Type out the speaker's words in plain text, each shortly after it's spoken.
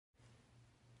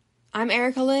I'm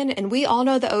Erica Lynn, and we all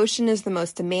know the ocean is the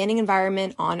most demanding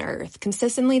environment on Earth,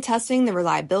 consistently testing the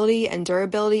reliability and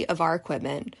durability of our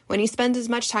equipment. When you spend as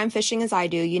much time fishing as I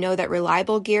do, you know that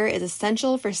reliable gear is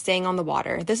essential for staying on the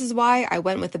water. This is why I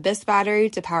went with the Abyss battery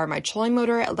to power my trolling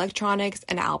motor, electronics,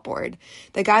 and outboard.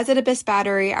 The guys at Abyss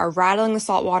Battery are rattling the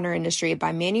saltwater industry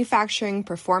by manufacturing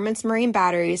performance marine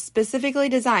batteries specifically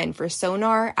designed for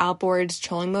sonar, outboards,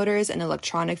 trolling motors, and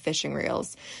electronic fishing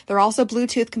reels. They're also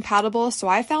Bluetooth compatible, so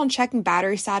I found checking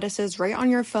battery statuses right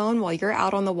on your phone while you're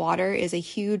out on the water is a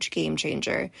huge game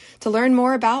changer. To learn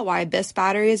more about why Abyss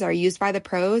batteries are used by the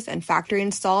pros and factory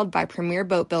installed by premier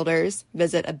boat builders,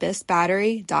 visit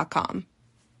abyssbattery.com.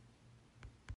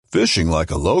 Fishing like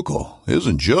a local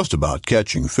isn't just about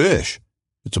catching fish.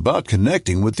 It's about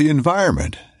connecting with the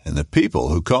environment and the people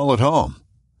who call it home.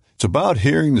 It's about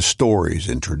hearing the stories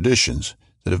and traditions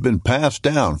that have been passed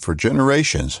down for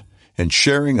generations and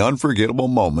sharing unforgettable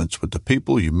moments with the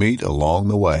people you meet along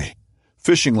the way.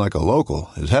 Fishing like a local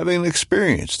is having an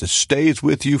experience that stays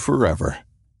with you forever.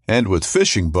 And with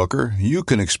Fishing Booker, you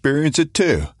can experience it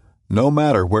too, no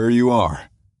matter where you are.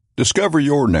 Discover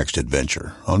your next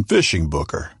adventure on Fishing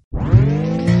Booker.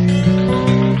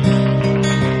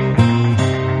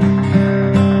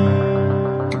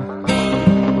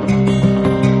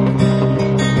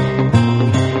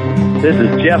 This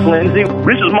is Jeff Lindsay.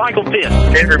 This is Michael Fitt.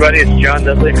 Hey, everybody, it's John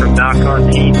Dudley from Knock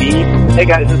on TV. Hey,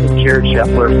 guys, this is Jared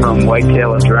Scheffler from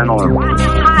Whitetail Adrenaline.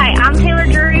 Hi, I'm Taylor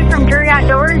Drury from Drury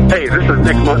Outdoors. Hey, this is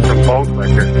Nick Munt from Bone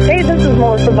Collector. Hey, this is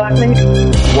Melissa Buckman.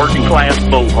 Working Class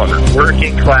Bow Hunter.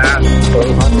 Working Class Bow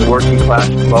Hunter. Working Class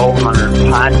Bow Hunter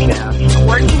Podcast.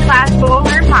 Working Class Bow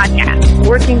Hunter Podcast.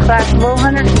 Working Class Bow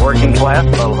Hunter. Working Class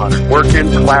Bow Hunter. Working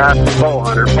Class Bow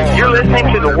Hunter. You're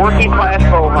listening to the Working Class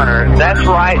Bow Hunter. That's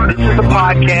right. This is a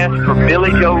podcast for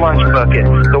Billy Joe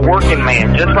Lunchbucket, the working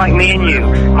man, just like me and you.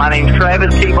 My name's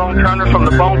Travis T-Bone Turner from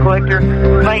the Bone Collector.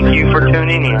 Thank you for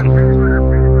tuning in.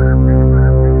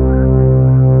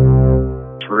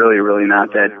 It's really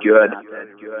not that good.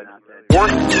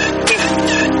 Working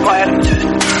Class.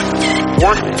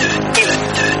 Working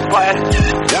Class.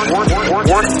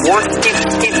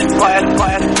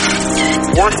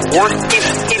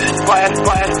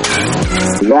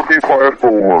 Working Class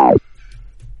Bow Hunter.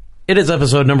 It is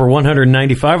episode number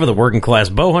 195 of the Working Class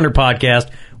Bow Hunter podcast.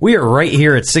 We are right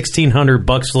here at 1600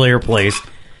 Buckslayer Place,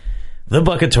 the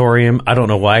Buckatorium. I don't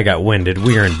know why I got winded.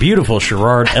 We are in beautiful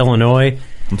Sherrard, Illinois.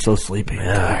 I'm so sleepy.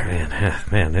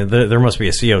 Man, there must be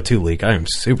a CO2 leak. I am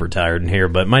super tired in here,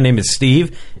 but my name is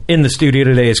Steve. In the studio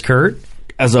today is Kurt.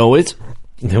 As always.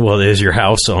 Well, it is your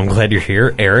house, so I'm glad you're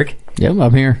here. Eric. Yep,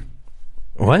 I'm here.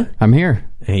 What? I'm here.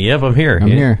 Yep, I'm here. I'm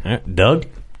here. Doug?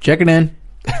 Checking in.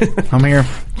 I'm here.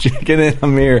 Checking in.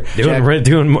 I'm here.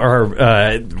 Doing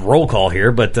our roll call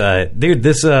here, but dude,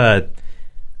 this I'm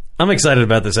excited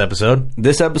about this episode.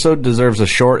 This episode deserves a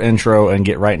short intro and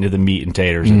get right into the meat and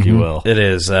taters, if you will. It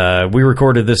is. We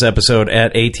recorded this episode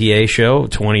at ATA Show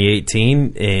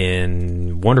 2018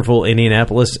 in wonderful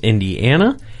Indianapolis,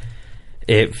 Indiana.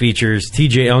 It features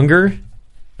TJ Unger,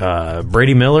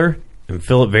 Brady Miller, and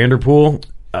Philip Vanderpool.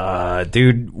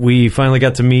 Dude, we finally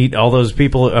got to meet all those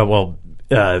people.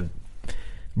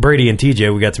 Brady and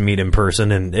TJ, we got to meet in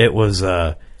person, and it was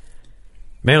it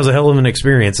was a hell of an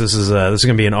experience. This is going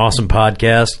to be an awesome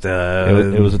podcast.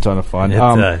 It was a ton of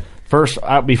fun. First,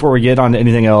 before we get on to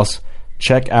anything else,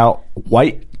 check out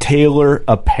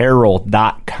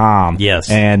whitetailerapparel.com. Yes.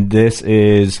 And this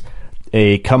is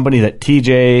a company that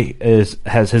TJ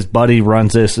has his buddy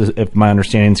runs this, if my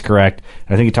understanding is correct.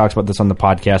 I think he talks about this on the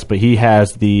podcast, but he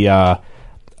has the a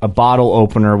bottle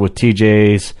opener with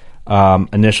TJ's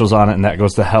initials on it, and that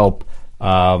goes to help.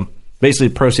 Basically,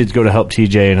 proceeds go to help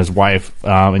TJ and his wife,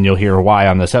 and you'll hear why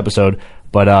on this episode.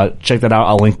 But check that out.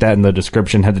 I'll link that in the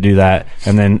description. Had to do that.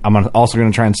 And then I'm also going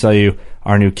to try and sell you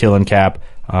our new Killin' Cap,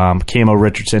 Camo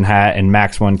Richardson hat, and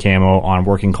Max 1 Camo on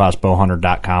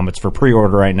workingclassbowhunter.com. It's for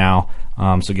pre-order right now,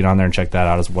 so get on there and check that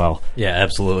out as well. Yeah,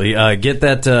 absolutely. Get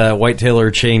that White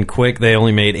Tailor chain quick. They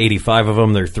only made 85 of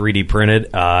them. They're 3D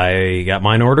printed. I got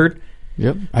mine ordered.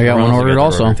 Yep, I got one ordered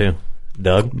also. Too.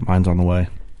 Doug? Mine's on the way.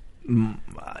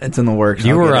 It's in the works.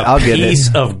 You were a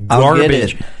piece of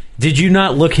garbage. Did you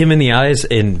not look him in the eyes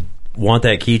and want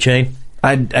that keychain?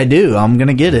 I do. I'm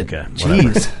gonna get it. Okay,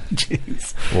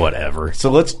 Jeez. Whatever.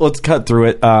 So let's cut through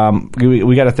it.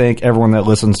 We got to thank everyone that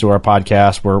listens to our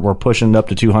podcast. We're pushing up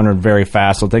to 200 very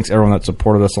fast. So thanks everyone that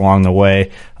supported us along the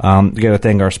way. We got to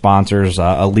thank our sponsors: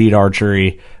 Elite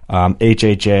Archery,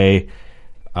 HHA,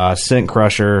 Scent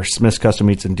Crusher, Smith's Custom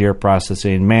Meats and Deer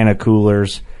Processing, Mana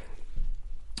Coolers,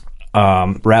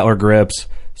 Rattler Grips,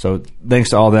 So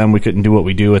thanks to all of them. We couldn't do what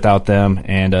we do without them.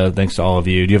 And thanks to all of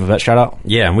you. Do you have a vet shout out?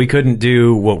 Yeah, and we couldn't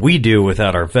do what we do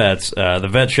without our vets. The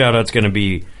vet shout out's going to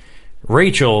be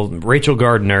Rachel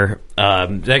Gardner,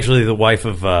 actually the wife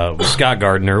of Scott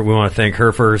Gardner. We want to thank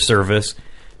her for her service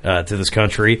to this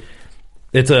country.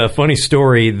 It's a funny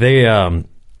story.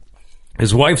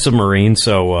 His wife's a Marine,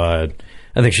 so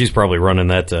I think she's probably running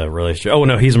that relationship. Oh,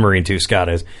 no, he's a Marine too. Scott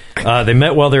is. They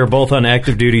met while they were both on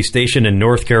active duty stationed in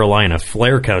North Carolina,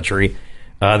 Flare Country.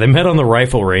 They met on the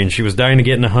rifle range. She was dying to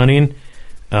get into hunting.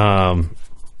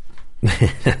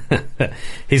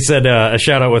 He said a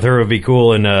shout out with her would be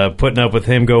cool, and putting up with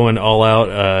him going out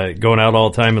all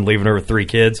the time and leaving her with 3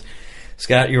 kids.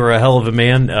 Scott, you were a hell of a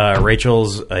man.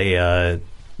 Rachel's a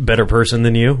better person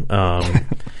than you.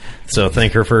 So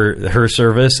thank her for her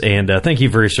service, and thank you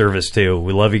for your service too.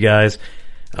 We love you guys.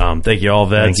 Thank you all,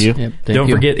 vets. Thank you. Yep, Don't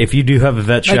forget, if you do have a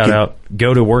vet shout out,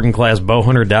 go to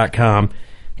workingclassbowhunter.com.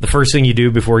 The first thing you do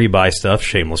before you buy stuff,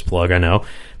 shameless plug, I know,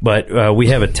 but we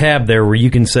have a tab there where you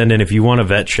can send in, if you want a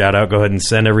vet shout out, go ahead and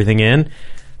send everything in,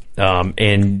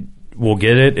 and we'll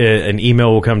get it. An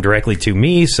email will come directly to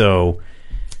me, so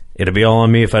it'll be all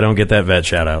on me if I don't get that vet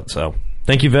shout out. So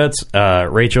thank you, vets.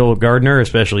 Rachel Gardner,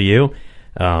 especially you.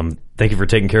 Thank you for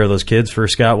taking care of those kids for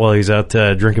Scott while he's out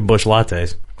drinking Busch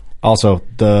lattes. Also,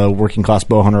 the Working Class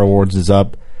Bowhunter Awards is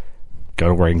up. Go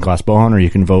to Working Class Bowhunter. You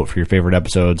can vote for your favorite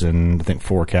episodes in, I think,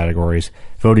 4 categories.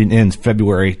 Voting ends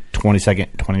February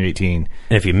 22nd, 2018.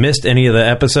 And if you missed any of the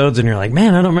episodes and you're like,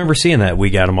 man, I don't remember seeing that, we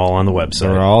got them all on the website.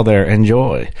 They're all there.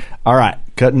 Enjoy. All right,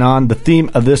 cutting on. The theme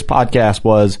of this podcast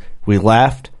was we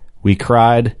laughed, we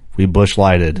cried, we bush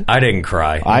lighted. I didn't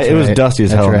cry. It was dusty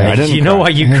as hell. right. I didn't You know cry. why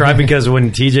you cried? Because when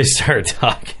TJ started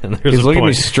talking, there was He's a looking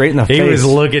point. me straight in the he face.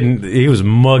 He was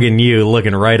mugging you,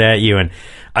 looking right at you, and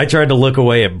I tried to look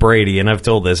away at Brady, and I've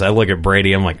told this. I look at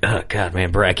Brady, I'm like, oh God,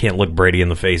 man, I can't look Brady in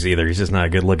the face either. He's just not a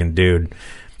good looking dude.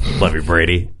 Love you,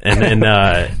 Brady. And then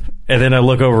I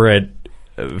look over at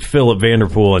Philip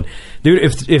Vanderpool, and dude,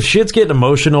 if shit's getting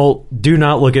emotional, do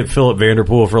not look at Philip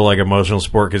Vanderpool for like emotional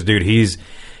support, because dude, he's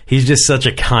just such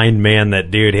a kind man.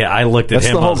 That dude, I looked at That's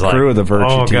him. the whole I was crew like, of the Virtue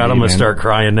oh TV, God, I'm gonna man. start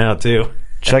crying now too.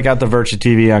 Check out the Virtue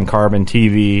TV on Carbon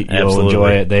TV. You'll Absolutely.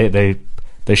 enjoy it.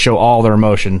 They show all their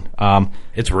emotion.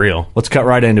 It's real. Let's cut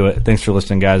right into it. Thanks for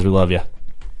listening, guys. We love you.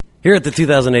 Here at the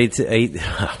 2008,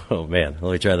 oh man,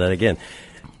 let me try that again.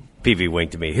 PV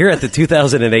winked at me. Here at the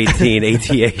 2018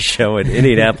 ATA show in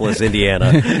Indianapolis,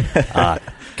 Indiana.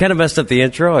 Kind of messed up the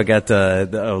intro. I got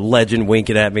a legend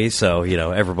winking at me, so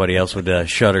everybody else would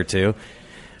shudder too.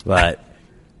 But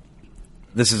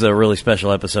this is a really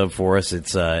special episode for us.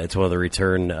 It's one of the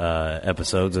return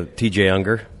episodes of TJ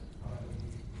Unger.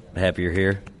 Happy you're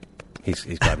here. He's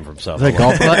clapping for himself. Is that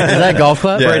golf clap? Is that golf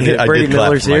clap? Yeah, Brady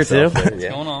Miller's here too. What's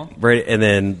going on? Brady, and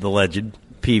then the legend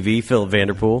PV Philip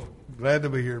Vanderpool. Glad to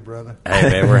be here, brother. Hey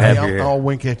man, we're happy Hey, you're here. I'll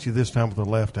wink at you this time with the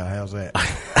left eye. How's that?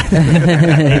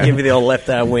 Hey, give me the old left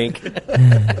eye wink.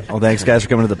 Well, thanks, guys, for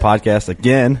coming to the podcast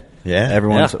again. Yeah.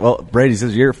 Everyone's. Yeah. Well, Brady, this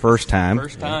is your first time.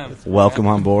 First time. Welcome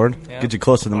on board. Yeah. Get you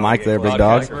close to the mic there, big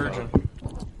dog. Virgin.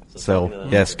 So,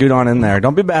 yeah, scoot on in there.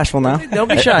 Don't be bashful now. Don't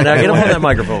be shy now. Get up on that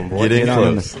microphone, boy. Get in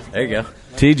on close. There you go.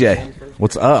 TJ,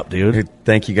 what's up, dude?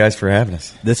 Thank you guys for having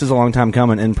us. This is a long time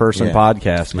coming in-person Yeah.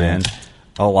 podcast, man.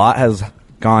 Yeah. A lot has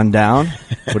gone down,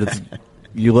 but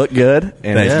you look good, and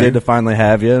Thank it's you. good to finally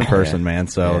have you in person, Yeah. man.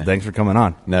 So Yeah. thanks for coming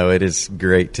on. No, it is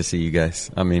great to see you guys.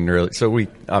 I mean, really. So we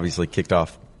obviously kicked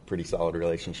off a pretty solid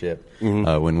relationship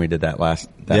when we did that last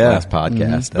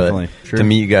podcast. Definitely. But Sure. to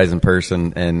meet you guys in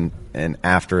person and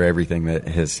after everything that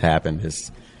has happened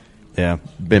has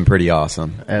been pretty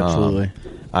awesome. Absolutely.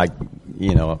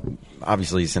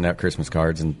 Obviously you send out Christmas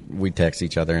cards and we text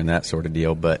each other and that sort of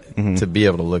deal. But to be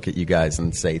able to look at you guys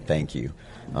and say thank you,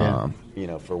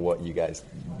 for what you guys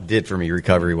did for me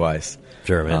recovery wise.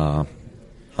 Sure, man.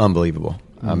 Unbelievable.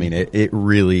 I mean, it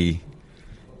really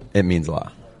means a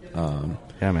lot.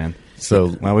 Yeah, man. So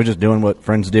Well, we're just doing what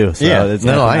friends do. So it's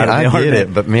no, not I hard get to-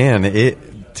 it, but man,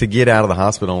 to get out of the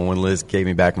hospital when Liz gave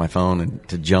me back my phone and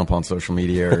to jump on social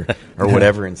media or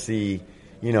whatever and see,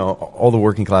 all the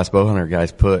working class bow hunter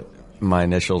guys put my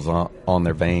initials on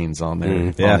their veins, on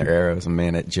their arrows, and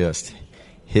man, it just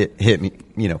hit me,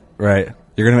 Right.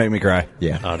 You're going to make me cry.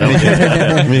 yeah. Oh, don't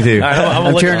be Me too.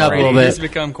 I'm tearing up a little He's bit.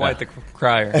 become quite the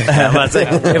crier. I'm about to say,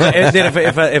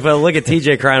 if I look at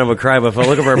TJ crying, I'm gonna cry. But if I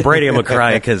look over at Brady, I'm gonna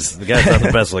cry because the guy's not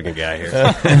the best looking guy here. So,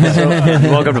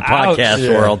 welcome to podcast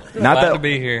world. Not Glad that to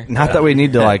be here. Not that we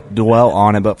need to dwell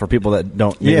on it, but for people that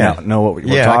don't know what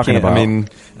we're talking about. I mean,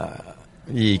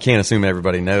 you can't assume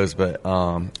everybody knows, but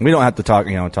we don't have to talk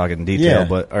in detail. yeah.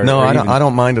 But I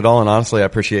don't mind at all, and honestly, I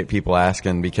appreciate people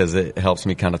asking because it helps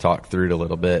me kind of talk through it a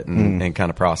little bit and kind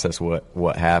of process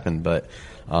what happened. But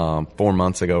 4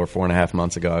 months ago or 4.5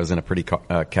 months ago, I was in a pretty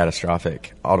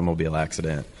catastrophic automobile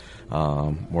accident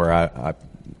where I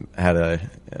had a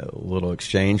little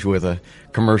exchange with a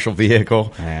commercial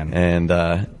vehicle, and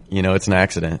it's an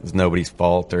accident. It's nobody's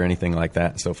fault or anything like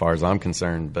that, so far as I'm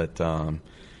concerned. But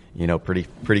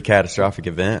pretty catastrophic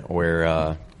event where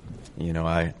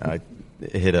I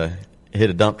hit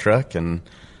a dump truck and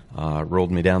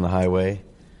rolled me down the highway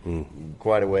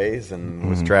quite a ways and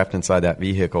was trapped inside that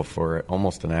vehicle for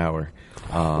almost an hour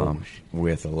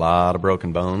with a lot of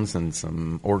broken bones and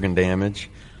some organ damage.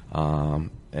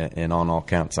 And on all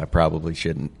counts, I probably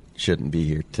shouldn't be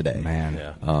here today. Man.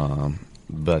 Yeah.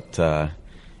 But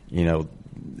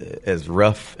as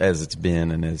rough as it's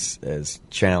been and as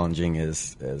challenging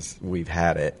as we've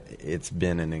had it, it's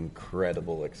been an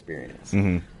incredible experience.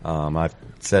 I've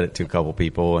said it to a couple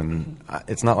people, and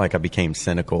it's not like I became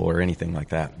cynical or anything like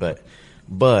that.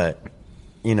 But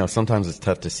sometimes it's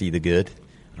tough to see the good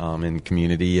in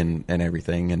community and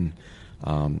everything, and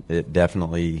it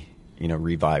definitely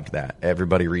revived that.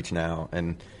 Everybody reaching out,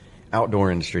 and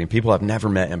outdoor industry, and people I've never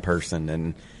met in person,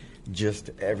 and just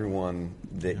everyone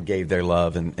that gave their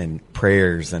love and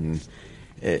prayers, and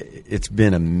it's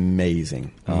been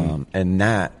amazing. And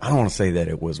that, I don't want to say that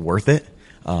it was worth it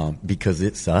because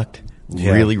it sucked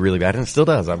really, really bad, and it still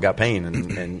does. I've got pain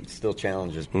and still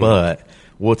challenges, but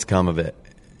what's come of it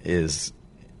is,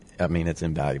 it's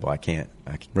invaluable. I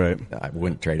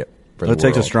wouldn't trade it. It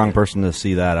takes a strong person to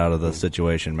see that out of the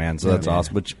situation, man. So that's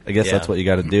awesome. Which I guess that's what you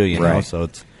got to do, know. So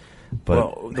it's,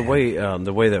 the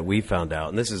way that we found out,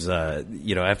 and this is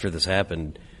after this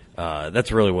happened,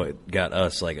 that's really what got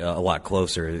us like a lot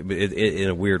closer in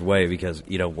a weird way, because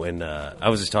when I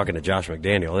was just talking to Josh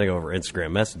McDaniel, I think over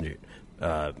Instagram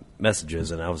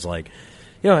messages, and I was like,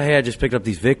 hey, I just picked up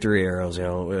these victory arrows.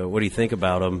 What do you think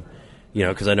about them?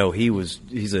 Because I know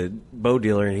he's a bow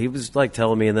dealer, and he was like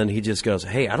telling me, and then he just goes,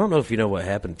 hey, I don't know if you know what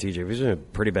happened to TJ. He was in a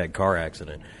pretty bad car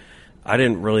accident. I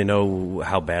didn't really know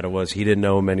how bad it was. He didn't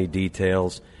know many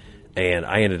details, and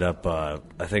I ended up, I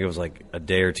think it was like a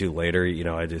day or two later, it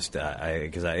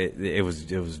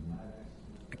was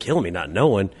killing me not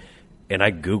knowing, and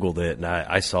I Googled it, and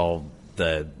I saw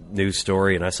the news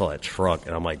story, and I saw that truck,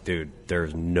 and I'm like, dude,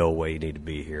 there's no way you need to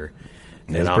be here.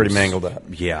 It's pretty mangled up.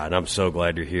 Yeah, and I'm so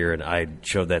glad you're here. And I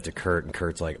showed that to Kurt, and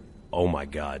Kurt's like, "Oh my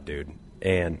God, dude!"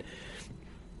 And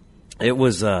it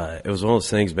was one of those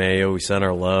things, man. We sent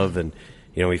our love, and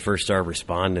we first started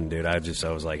responding, dude. I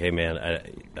was like, "Hey, man,"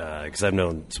 because I've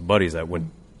known some buddies that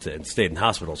went and stayed in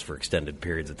hospitals for extended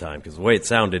periods of time. Because the way it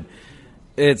sounded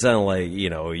like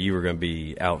you were going to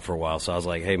be out for a while. So I was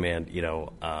like, hey man,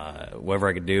 whatever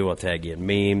I could do, I'll tag you in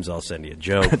memes, I'll send you a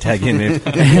joke. Tag you in memes.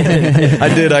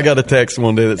 I did. I got a text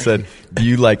one day that said, "Do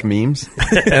you like memes?"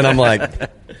 And I'm like,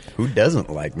 who doesn't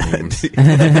like memes?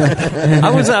 I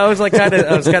was kind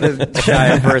of shy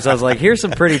at first. I was like, here's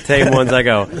some pretty tame ones. I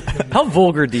go, how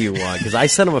vulgar do you want? Because I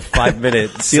sent him a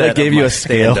 5-minute. See, I gave you a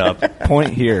stand scale up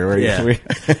point here. Where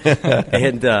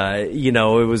and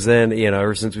it was then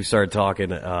ever since we started talking,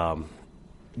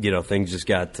 things just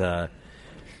got.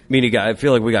 I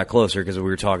feel like we got closer because we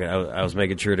were talking. I was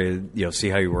making sure to see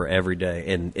how you were every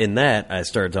day, and in that I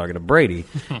started talking to Brady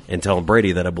and telling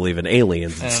Brady that I believe in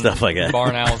aliens and stuff like that.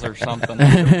 Barn owls or something.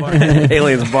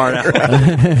 Aliens, barn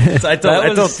owls. So I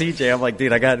told TJ, I'm like,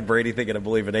 dude, I got Brady thinking I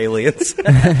believe in aliens.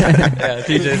 Yeah,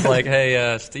 TJ's like,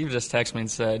 hey, Steve just texted me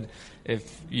and said,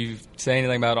 if you say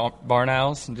anything about barn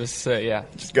owls, just say,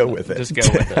 just go with it. Just go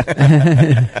with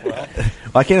it.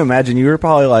 I can't imagine. You were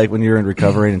probably like, when you were in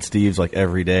recovery and Steve's like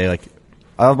every day, like,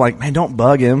 I'm like, man, don't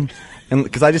bug him. And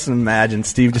because I just imagine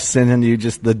Steve just sending you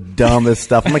just the dumbest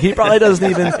stuff. I'm like, he probably doesn't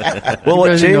even. Well, what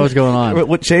changed, know what's going on.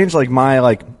 What changed like my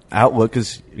like outlook,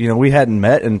 because we hadn't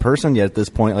met in person yet at this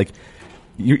point. Like,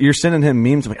 you're sending him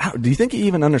memes. I'm like, do you think he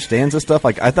even understands this stuff?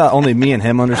 Like, I thought only me and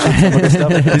him understood some of this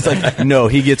stuff. He's like, no,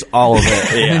 he gets all of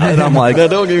it. Yeah. And I'm like, no,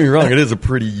 don't get me wrong. It is a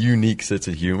pretty unique sense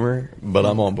of humor, but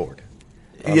I'm on board.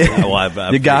 Yeah,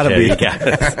 well, you gotta be. You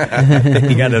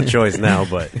got no choice now,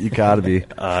 but you gotta be.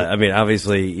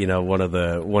 Obviously, one of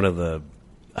the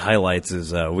highlights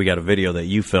is we got a video that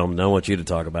you filmed. And I want you to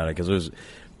talk about it because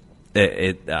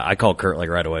I called Kurt like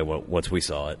right away once we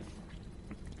saw it.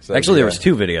 So actually, there was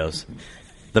 2 videos.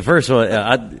 The first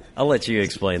one, I'll let you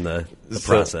explain the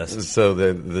process. So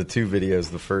the 2 videos.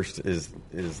 The first is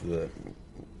the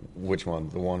which one?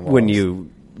 The one when you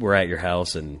were at your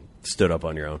house and stood up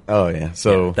on your own. Oh yeah,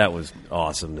 so Yeah, that was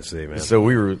awesome to see, man. So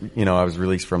we were, I was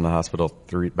released from the hospital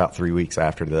about 3 weeks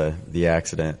after the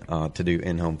accident to do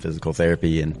in-home physical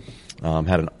therapy, and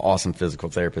had an awesome physical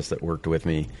therapist that worked with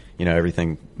me.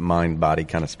 Everything mind, body,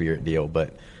 kind of spirit deal,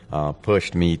 but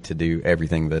pushed me to do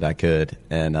everything that I could.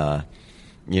 And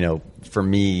for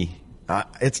me,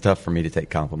 it's tough for me to take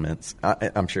compliments.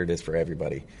 I'm sure it is for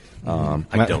everybody.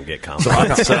 I don't get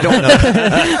compliments. So I don't know.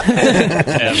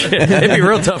 It'd be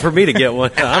real tough for me to get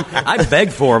one. I beg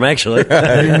for them, actually.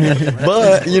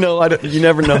 But, you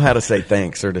never know how to say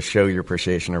thanks or to show your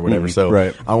appreciation or whatever.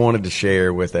 So I wanted to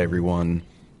share with everyone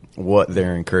what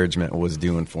their encouragement was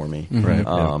doing for me.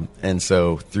 And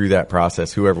so through that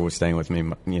process, whoever was staying with me,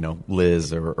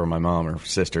 Liz or my mom or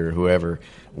sister or whoever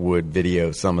would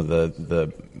video some of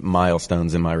the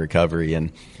milestones in my recovery.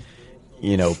 And,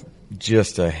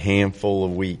 just a handful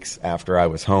of weeks after I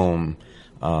was home,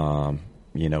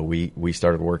 we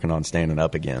started working on standing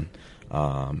up again,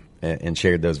 and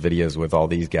shared those videos with all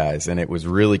these guys. And it was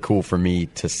really cool for me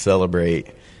to celebrate.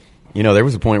 There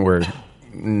was a point where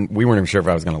we weren't even sure if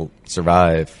I was going to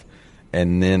survive.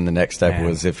 And then the next step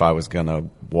was if I was going to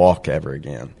walk ever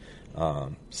again.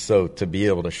 So to be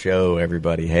able to show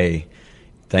everybody, hey,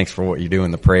 thanks for what you're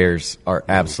doing. The prayers are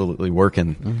absolutely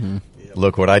working. Mm-hmm.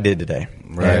 Look what I did today.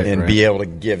 And be able to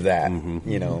give that,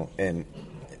 and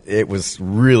it was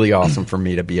really awesome for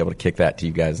me to be able to kick that to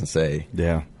you guys and say,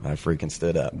 I freaking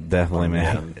stood up. Definitely,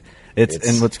 man.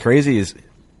 And what's crazy is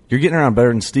you're getting around better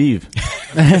than Steve.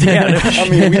 I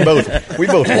mean, we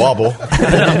both wobble.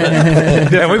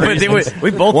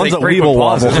 we both One's take a weeble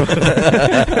wobble.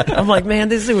 I'm like, man,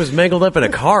 this thing was mangled up in a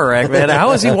car wreck, man.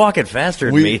 How is he walking faster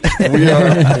than me?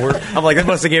 I'm like, I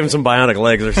must have gave him some bionic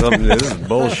legs or something. This is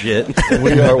bullshit.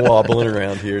 We are wobbling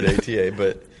around here at ATA,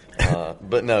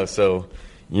 but no. So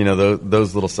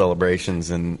those little celebrations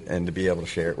and to be able to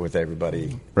share it with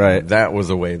everybody. Right. That was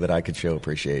a way that I could show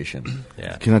appreciation.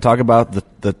 Yeah. Can I talk about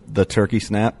the turkey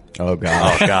snap? Oh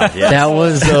God. Yeah. That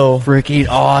was so freaking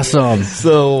awesome.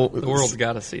 So The world's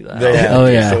got to see that. Oh,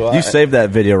 yeah. So You saved that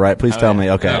video, right? Please tell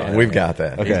me. Okay. we've got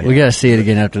that. Okay. We got to see it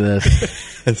again after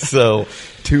this. So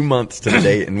 2 months to the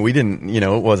date, and we didn't,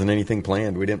 it wasn't anything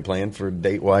planned. We didn't plan for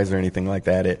date-wise or anything like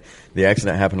that. The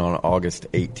accident happened on August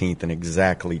 18th, and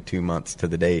exactly 2 months to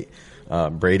the date,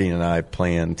 Brady and I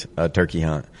planned a turkey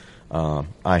hunt.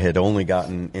 I had only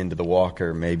gotten into the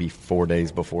walker maybe 4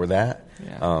 days before that.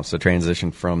 Yeah. So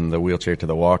transitioned from the wheelchair to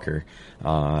the walker.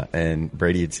 And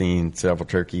Brady had seen several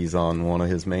turkeys on one of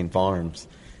his main farms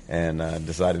and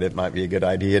decided it might be a good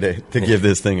idea to give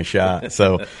this thing a shot.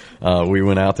 So we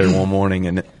went out there one morning,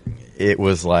 and it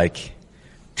was like,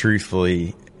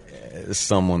 truthfully,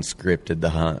 someone scripted the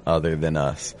hunt other than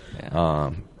us.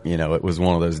 Yeah. It was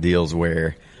one of those deals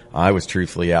where I was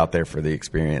truthfully out there for the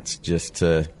experience, just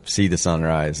to see the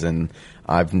sunrise. And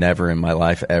I've never in my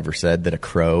life ever said that a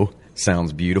crow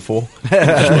sounds beautiful. But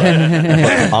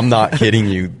I'm not kidding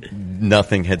you.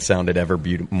 Nothing had sounded ever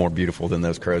more beautiful than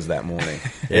those crows that morning.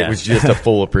 Yeah. It was just a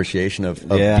full appreciation of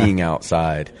being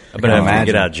outside. I bet after you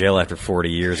get out of jail after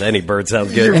 40 years, any bird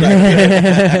sounds good.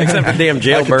 Except a damn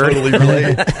jailbird. Totally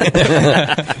relate.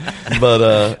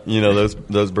 But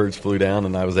those birds flew down,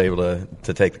 and I was able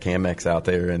to take the Camex out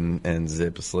there and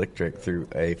zip a slick trick through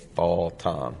a fall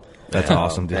tom. That's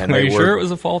awesome, dude. Are you sure it was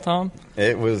a fall tom?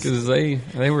 It was, because they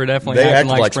were definitely they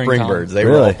acting acted like spring tom. birds. They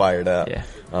were all fired up. Yeah.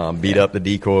 Beat up the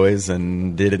decoys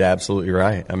and did it absolutely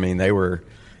right. I mean, they were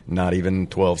not even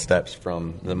 12 steps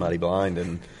from the muddy blind,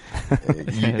 and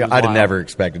I'd have never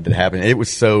expected it to happen. It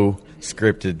was so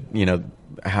scripted,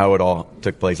 how it all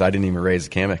took place. I didn't even raise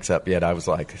the Camex up yet. I was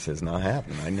like, this is not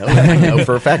happening. I know that. I know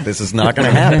for a fact this is not going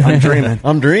to happen.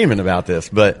 I'm dreaming about this.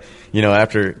 But,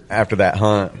 after that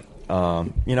hunt, I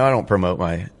don't promote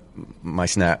my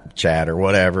Snapchat or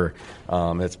whatever.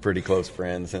 It's pretty close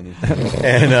friends, and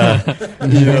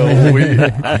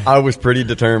I was pretty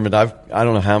determined. I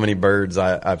don't know how many birds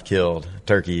I've killed,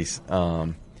 turkeys,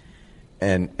 and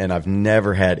I've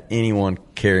never had anyone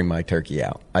carry my turkey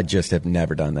out. I just have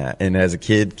never done that. And as a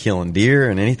kid, killing deer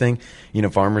and anything,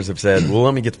 farmers have said, well,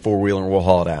 let me get the four-wheeler and we'll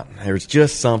haul it out. There's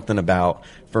just something about,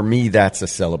 for me, that's a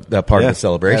part of the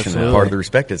celebration. Absolutely. Part of the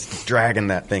respect is dragging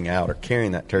that thing out or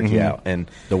carrying that turkey out.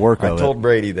 And the work of I told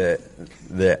Brady that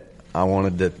I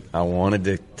wanted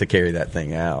to carry that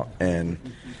thing out, and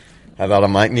I thought I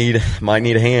might need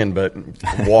a hand, but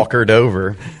walkered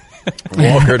over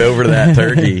to that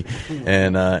turkey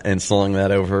and slung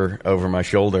that over my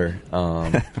shoulder,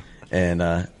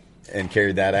 and and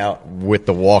carried that out with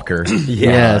the walker.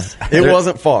 Yes. It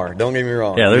wasn't far. Don't get me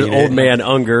wrong. Yeah, there's I mean, old man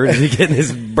Unger getting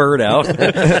his bird out.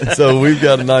 So we've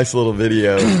got a nice little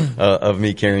video of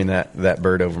me carrying that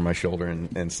bird over my shoulder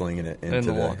and slinging it into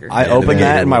the walker. I opened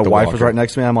that, and my wife was right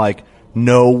next to me. I'm like,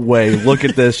 no way, look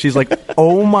at this. She's like,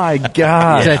 oh my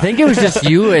God. I think it was just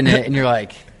you in it, and you're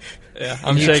like, Yeah,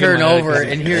 and you turn over,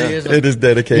 and here he is. It is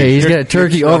dedication. Yeah, he's got a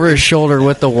turkey over his shoulder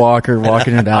with the walker,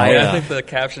 walking it out. I think the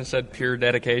caption said "pure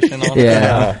dedication" on it.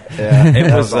 Yeah.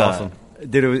 It was awesome.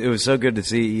 Dude, it was so good to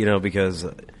see, because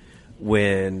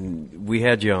when we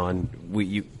had you on,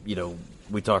 we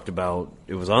talked about,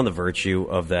 it was on the virtue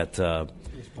of that.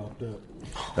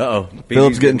 Uh-oh.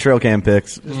 Philip's getting trail cam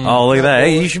pics. Oh, look at that.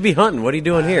 Hey, you should be hunting. What are you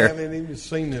doing I here? haven't even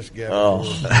seen this guy. Oh.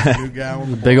 New guy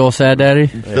on the Big old sad daddy.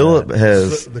 Philip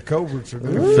has the coverts are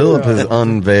doing. Philip has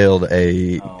unveiled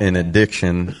an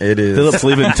addiction. It is Philip's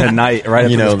leaving tonight, right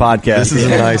after this podcast. This is a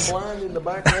nice. Blind in the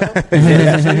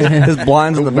background. His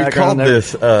blinds in the We background. called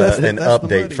this an the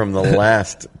update money. from the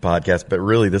last podcast, but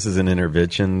really this is an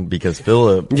intervention because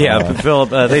Philip. Philip,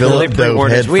 they Philip dove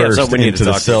pre-warned us. We have headfirst something we need into to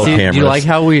the talk cell about. Do cameras. you like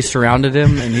how we surrounded him?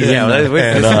 And he Yeah, didn't-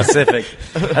 that's specific.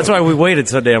 That's why we waited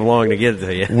so damn long to get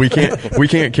to you. We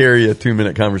can't carry a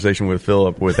 2-minute conversation with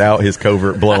Philip without his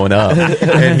covert blowing up.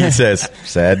 And he says,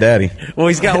 "Sad daddy." Well,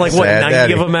 he's got like, Sad 90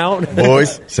 daddy. of them out?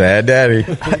 Boys, sad daddy.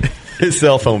 His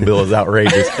cell phone bill is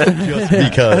outrageous just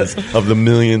because of the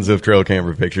millions of trail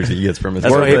camera pictures he gets from his.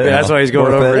 That's why he's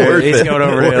going over. Worth He's it. going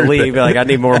over to Worth Lee. it. Be like, I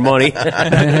need more money. Worth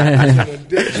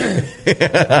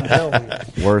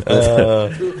it.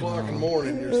 2:00 in the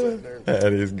morning, you're sitting there.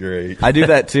 That is great. I do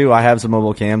that too. I have some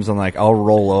mobile cams, and like I'll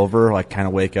roll over, like kind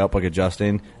of wake up, like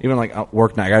adjusting. Even like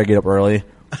work night, I gotta get up early,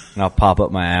 and I'll pop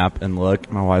up my app and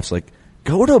look. My wife's like,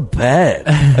 "Go to bed.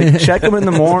 Like, check them in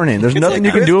the morning. There's nothing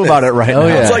you can do about it right now."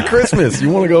 yeah. It's like Christmas. You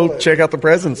want to go check out the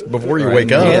presents before you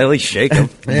wake up. Yeah, at least shake him.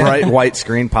 Bright white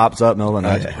screen pops up middle of the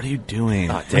night. What are you doing?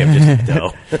 Damn, just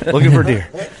no. Looking for deer.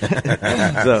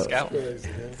 So,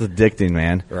 It's addicting,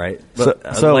 man. right. So-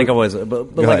 But, so- like I was ahead.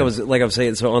 like I was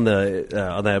saying. So on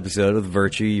that episode of the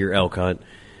Virtue, your elk hunt,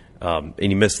 and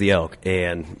you missed the elk.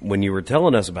 And when you were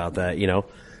telling us about that,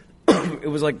 it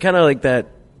was like kind of like that.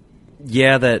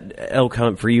 Yeah, that elk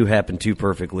hunt for you happened too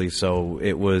perfectly. So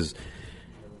it was,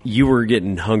 you were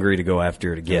getting hungry to go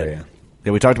after it again.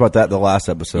 Yeah, we talked about that the last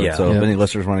episode. Yeah. So Yeah. if any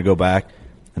listeners want to go back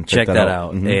and Check that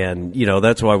out. Mhm. And,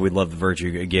 that's why we love the Virtue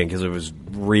again, because it was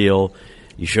real.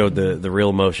 You showed the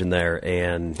real emotion there.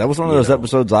 And That was one of those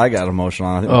episodes I got emotional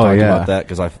on. I think we Oh, talked yeah. about that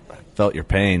because I felt your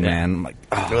pain, man. I'm like,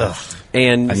 ugh.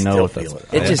 And I know still what that's feel it.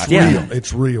 it just, It's yeah. real.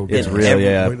 It's real. It's guys. real,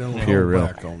 yeah. We don't Pure hold real.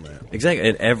 back on that.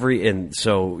 Exactly, and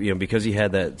so because you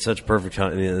had that such perfect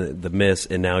hunt, the miss,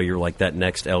 and now you're like that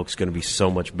next elk's going to be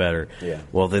so much better. Yeah.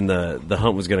 Well, then the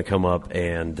hunt was going to come up,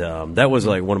 and that was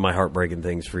like one of my heartbreaking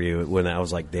things for you when I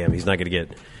was like, damn, he's not going to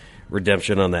get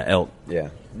redemption on that elk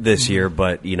this year,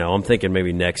 but I'm thinking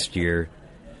maybe next year,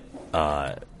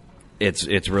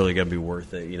 it's really going to be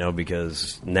worth it,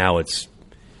 because now it's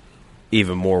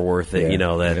even more worth it.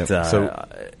 Yeah. So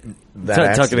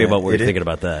talk to me about what accident, you're thinking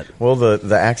about that. Well,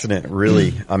 the accident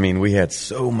really, I mean, we had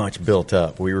so much built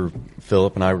up.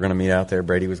 Philip and I were going to meet out there.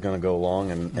 Brady was going to go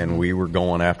along, and we were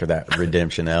going after that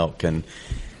redemption elk. And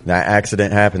that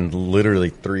accident happened literally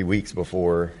 3 weeks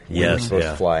before we were supposed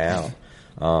to fly out.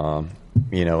 And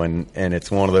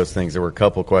it's one of those things. There were a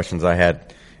couple of questions I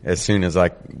had as soon as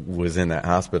I was in that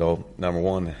hospital. Number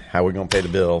one, how are we going to pay the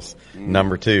bills?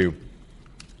 Number two,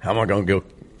 how am I going to go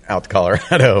out to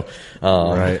Colorado?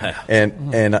 Right.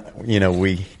 And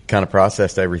we kind of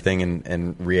processed everything,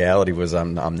 and reality was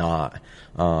I'm not.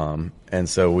 And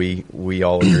so we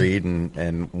all agreed,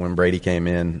 and when Brady came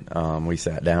in, we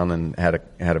sat down and had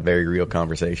a very real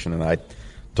conversation, and I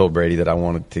told Brady that I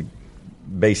wanted to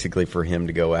basically for him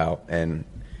to go out and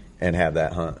have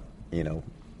that hunt,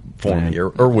 for me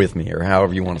or with me, or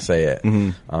however you want to say it.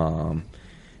 Mm-hmm.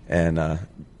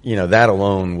 That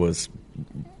alone was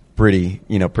pretty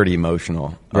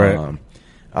emotional. Right.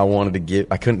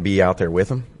 I couldn't be out there with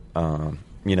him.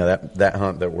 That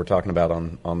hunt that we're talking about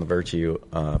on the Virtue,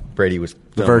 Brady was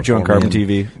The Virtue on Carbon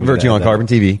TV. Virtue on Carbon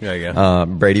TV. There you go.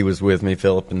 Brady was with me,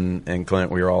 Philip and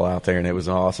Clint. We were all out there, and it was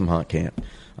an awesome hunt camp.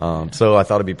 So I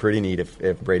thought it'd be pretty neat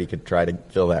if Brady could try to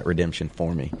fill that redemption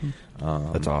for me.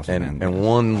 That's awesome, man. And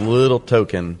one little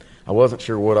token, I wasn't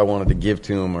sure what I wanted to give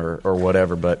to him or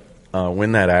whatever, but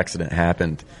when that accident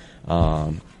happened,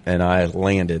 and I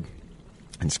landed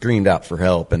and screamed out for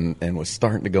help and was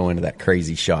starting to go into that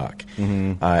crazy shock,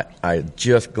 I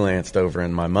just glanced over,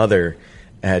 and my mother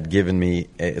had given me.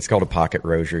 It's called a pocket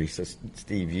rosary. So,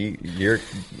 Steve, you're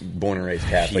born and raised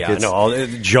Catholic. Yeah,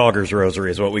 jogger's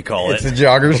rosary is what we call it's it. It's a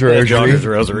jogger's rosary. Jogger's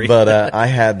rosary. But I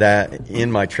had that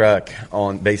in my truck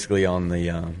on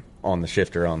the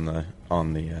shifter on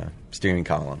the steering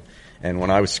column. And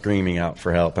when I was screaming out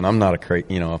for help, and I'm not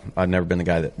I've never been the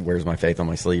guy that wears my faith on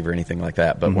my sleeve or anything like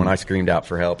that. But when I screamed out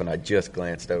for help, and I just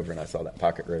glanced over and I saw that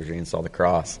pocket rosary and saw the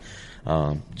cross,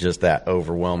 just that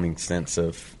overwhelming sense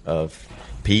of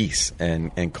peace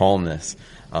and calmness.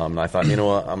 And I thought, you know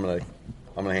what, I'm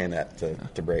gonna hand that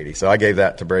to Brady. So I gave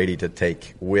that to Brady to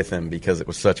take with him because it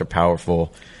was such a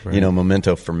powerful,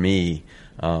 memento for me.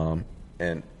 And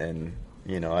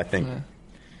I think. Yeah.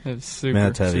 It's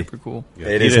super cool.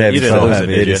 It is heavy stuff.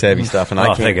 It is heavy stuff, and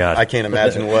thank God. I can't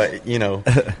imagine what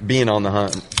being on the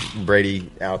hunt, Brady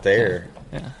out there.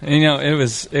 Yeah, and, it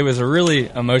was a really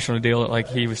emotional deal. Like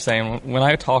he was saying, when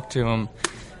I talked to him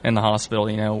in the hospital,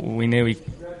 we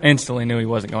instantly knew he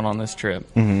wasn't going on this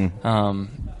trip. Mm-hmm.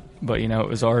 But it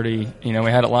was already, we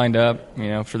had it lined up.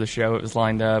 For the show, it was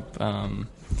lined up.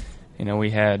 He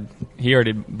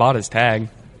already bought his tag.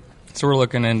 So we're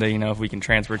looking into, if we can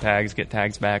transfer tags, get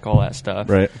tags back, all that stuff.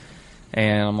 Right.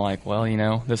 And I'm like, well,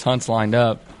 this hunt's lined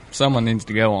up. Someone needs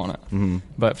to go on it. Mm-hmm.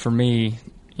 But for me,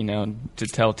 to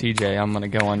tell TJ I'm going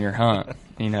to go on your hunt,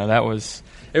 it was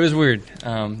weird.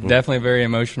 Definitely very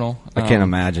emotional. I can't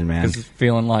imagine, man. Because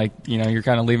feeling like, you're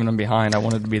kind of leaving him behind. I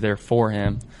wanted to be there for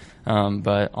him.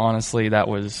 But honestly, that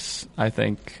was, I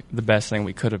think, the best thing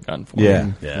we could have done for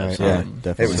him. Yeah,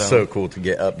 definitely. It was so cool to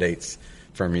get updates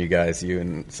from you guys.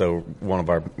 So one of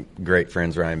our great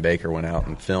friends, Ryan Baker, went out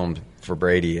and filmed for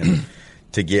Brady, and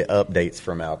to get updates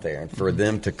from out there, and for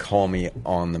them to call me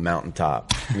on the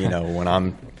mountaintop, when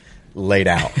I'm laid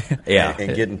out,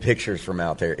 and getting pictures from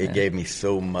out there, it gave me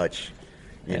so much,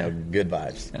 good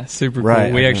vibes. Yeah, super cool.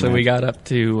 Right. We got up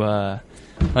to, I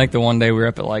think the one day we were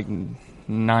up at like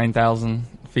 9,000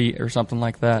 feet or something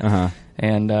like that. Uh-huh.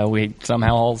 And we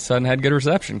somehow all of a sudden had good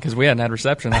reception because we hadn't had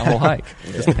reception that whole hike.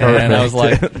 And I was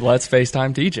like, let's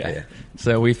FaceTime TJ. Yeah.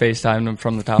 So we FaceTimed him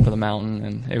from the top of the mountain,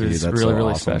 and it was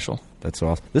really special. That's so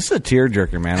awesome. This is a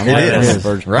tearjerker, man. Right.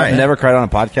 I've never cried on a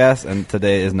podcast, and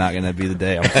today is not going to be the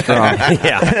day. I'm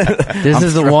strong. This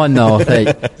is the one, though.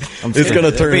 It's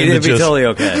going to turn into It'll be totally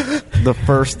okay. The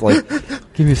first,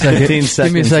 give me a second. 15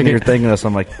 seconds you're thinking this,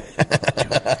 I'm like,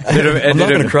 I'm not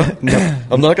going to cry. No,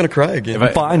 I'm not going to cry again.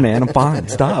 I'm fine, man. I'm fine.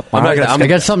 Stop. I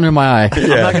got something in my eye. I'm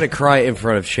not going to cry in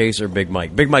front of Chase or Big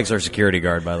Mike. Big Mike's our security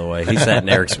guard, by the way. He sat in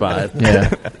Eric's spot.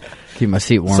 Yeah. Keep my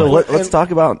seat warm. So let's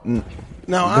talk about...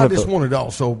 Now, I just wanted to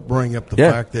also bring up the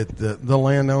fact that the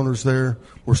landowners there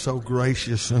were so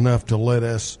gracious enough to let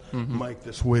us make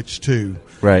the switch too.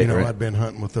 Right. I'd been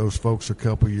hunting with those folks a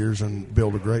couple of years and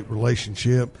built a great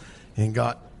relationship, and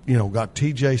got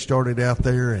TJ started out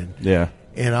there,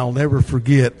 and I'll never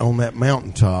forget on that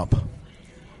mountaintop,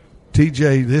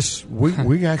 TJ.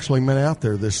 We actually met out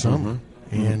there this summer,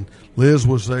 and Liz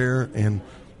was there, and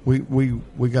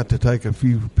we got to take a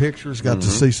few pictures, got to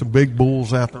see some big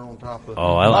bulls out there on top of.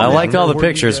 Oh, I liked all the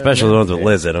pictures, especially the ones with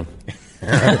Liz in them.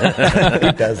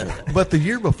 He doesn't. But the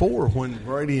year before, when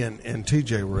Brady and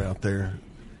TJ were out there,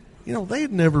 they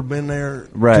had never been there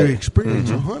to experience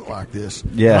a hunt like this.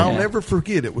 Yeah. And I'll never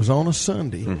forget, it was on a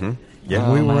Sunday. And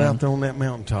we were out there on that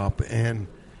mountaintop, and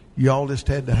y'all just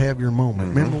had to have your moment.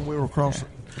 Remember when we were across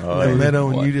the meadow,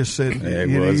 and you just said,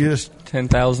 you just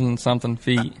 10,000 something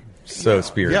feet. So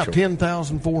spiritual. Yeah,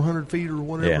 10,400 feet or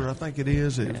whatever I think it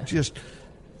is. It was just,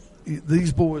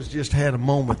 these boys just had a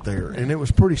moment there, and it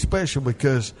was pretty special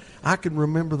because I can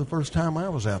remember the first time I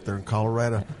was out there in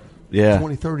Colorado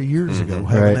 20, 30 years ago,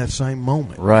 having that same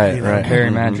moment. Right.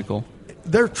 Very magical.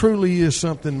 There truly is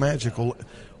something magical.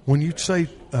 When you say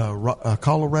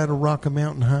Colorado Rocky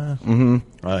Mountain High,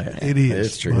 it is.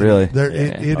 It's true. Really?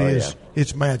 It is.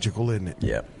 It's magical, isn't it?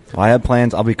 Yeah. Well, I have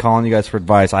plans. I'll be calling you guys for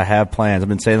advice. I have plans. I've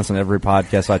been saying this on every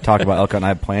podcast. So I talk about elk hunting. I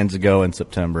have plans to go in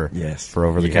September. Yes. For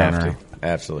over the counter.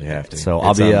 Absolutely have to. So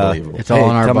I'll be. Unbelievable. It's all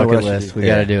on our tell me bucket what list. We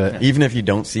got to do it. Even if you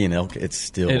don't see an elk, it's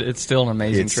still an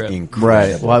amazing trip.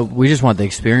 Incredible. Well, we just want the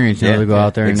experience, to go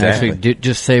out there and actually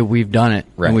just say we've done it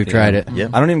and we've tried it. Yep.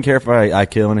 I don't even care if I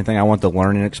kill anything. I want the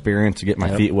learning experience to get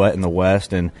my feet wet in the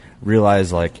West and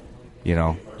realize, you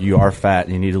you are fat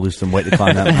and you need to lose some weight to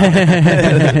climb that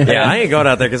mountain. Yeah, I ain't going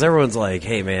out there because everyone's like,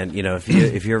 "Hey, man, if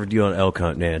you ever do an elk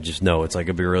hunt, man, just know it's like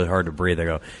it'll be really hard to breathe." I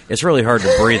go, "It's really hard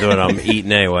to breathe when I'm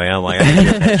eating anyway." I'm like, I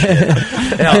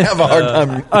have a hard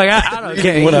time I don't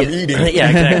care when I'm eating. Yeah,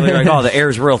 exactly. Like, oh, the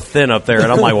air's real thin up there,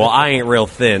 and I'm like, well, I ain't real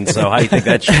thin, so how do you think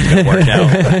that shit's gonna work out?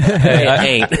 Hey, I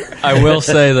ain't. I will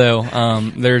say though,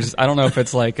 there's I don't know if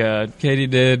it's like Katie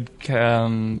did.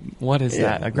 What is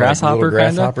that? A grasshopper like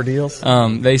grasshopper deals.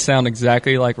 They sound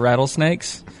exactly like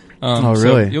rattlesnakes. Oh, so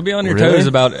really? you'll be on your toes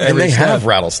about every and they step. have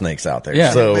rattlesnakes out there.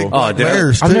 Yeah. So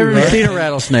bears I've too, never even right? seen a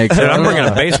rattlesnake. Dude, I'm bringing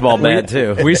a baseball bat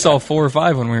too. We saw 4 or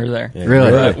 5 when we were there.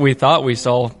 Really? We thought we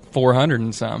saw 400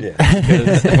 and some. Yeah.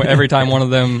 Because every time one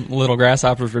of them little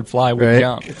grasshoppers would fly, we'd Right.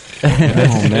 jump.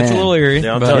 man. It's a little eerie.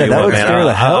 Yeah, I'm but telling you that what, would man. scare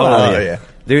the hell out of you. yeah.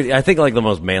 Dude, I think like the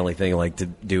most manly thing like to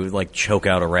do is like choke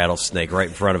out a rattlesnake right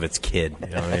in front of its kid. You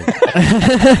know what I mean?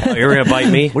 Oh, you're gonna bite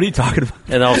me? What are you talking about?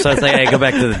 And all of a sudden say, hey, go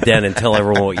back to the den and tell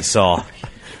everyone what you saw.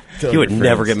 You would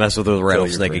never get messed with a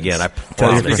rattlesnake again. I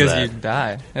promise because that. you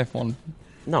die if one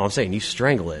No, I'm saying you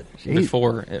strangle it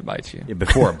before it bites you. Yeah,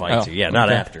 before it bites Oh, you. Yeah, not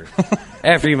okay. after.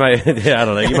 After you might, yeah, I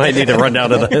don't know. You might need to run down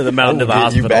to the mountain to the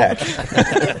hospital. You back.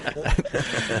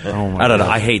 I don't know.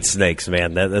 I hate snakes,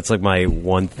 man. That's like my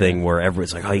one thing where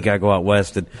everyone's like, oh, you got to go out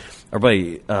west. And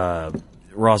everybody,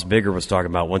 Ross Bigger was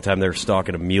talking about one time they were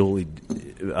stalking a mule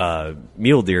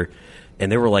deer,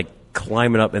 and they were like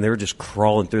climbing up, and they were just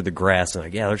crawling through the grass. And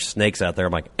like, yeah, there's snakes out there.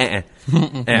 I'm like, And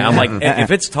I'm like,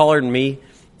 if it's taller than me,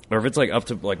 or if it's like up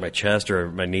to like my chest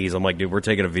or my knees, I'm like, dude, we're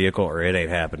taking a vehicle or it ain't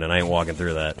happening. I ain't walking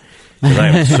through that because I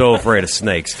am so afraid of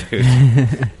snakes, dude.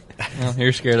 Well,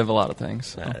 you're scared of a lot of things.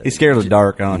 So. He's scared of the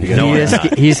dark. I don't know if you guys know.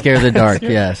 He's scared of the dark,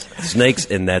 yes. Snakes,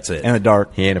 and that's it. And the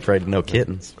dark. He ain't afraid of no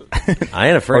kittens. I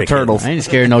ain't afraid Or of turtles. I ain't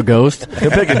scared of no ghost. He'll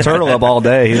pick a turtle up all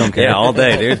day. He don't care. Yeah, all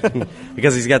day, dude.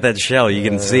 Because he's got that shell, you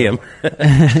can see him.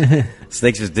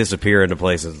 Snakes just disappear into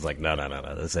places. It's like, no,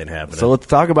 this ain't happening. So let's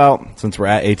talk about, since we're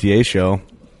at ATA show,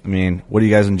 I mean, what are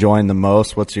you guys enjoying the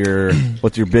most? What's your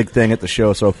big thing at the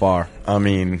show so far? I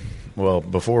mean, well,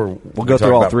 before we'll go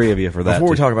through all three of you for that. Before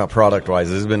we talk about product-wise,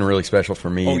 this has been really special for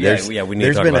me. Oh, yeah, we need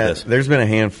to talk about this. There's been a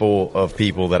handful of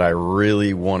people that I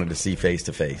really wanted to see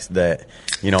face-to-face that,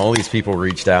 all these people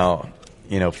reached out.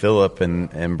 Philip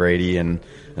and Brady and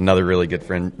another really good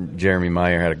friend, Jeremy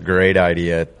Meyer, had a great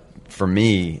idea for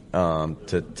me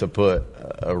to put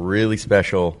a really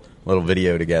special little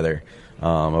video together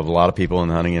of a lot of people in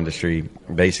the hunting industry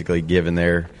basically giving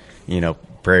their,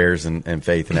 prayers and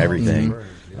faith and everything.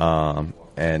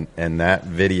 And that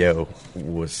video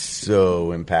was so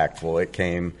impactful. It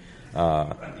came,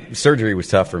 surgery was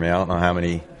tough for me. I don't know how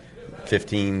many,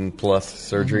 15 plus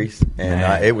surgeries,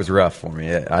 and it was rough for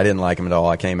me. I didn't like them at all.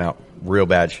 I came out real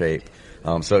bad shape.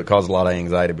 So it caused a lot of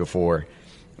anxiety before.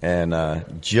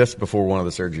 And just before one of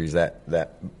the surgeries,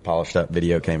 that polished up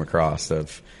video came across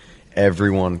of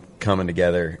everyone coming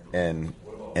together and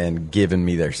giving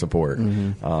me their support.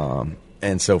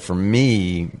 And so for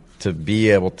me to be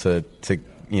able to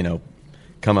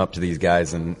come up to these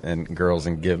guys and girls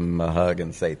and give them a hug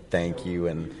and say thank you,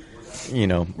 and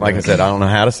like I said, I don't know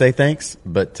how to say thanks,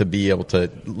 but to be able to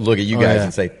look at you guys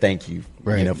and say thank you,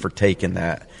 for taking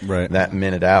that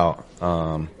minute out,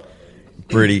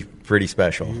 pretty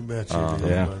special. You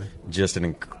betcha, just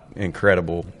an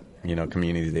incredible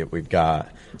community that we've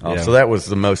got. So that was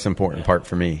the most important part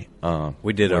for me.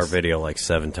 We did our video like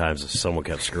 7 times. Someone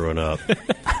kept screwing up.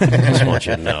 I just want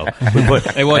you to know. We put,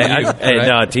 no,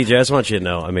 TJ, I just want you to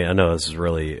know. I mean, I know this is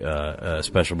really a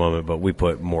special moment, but we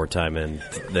put more time in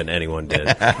than anyone did.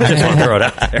 I just want to throw it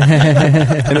out there.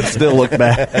 And it still looked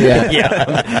bad.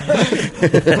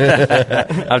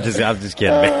 I'm just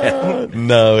kidding, man.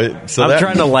 No, I'm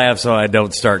trying to laugh so I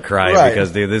don't start crying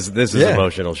because, dude, this is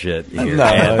emotional shit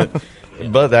here.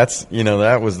 But that's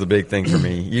that was the big thing for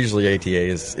me. Usually ATA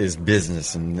is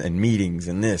business and meetings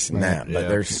and this and that. But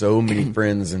there's so many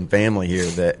friends and family here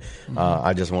that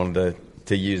I just wanted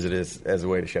to use it as a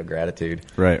way to show gratitude.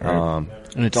 Right. And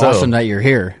it's awesome that you're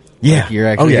here. Yeah, like you're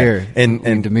actually here.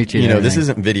 And to meet you. This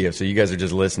isn't video, so you guys are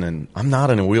just listening. I'm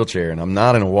not in a wheelchair and I'm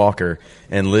not in a walker.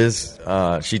 And Liz,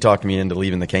 she talked me into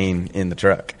leaving the cane in the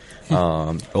truck.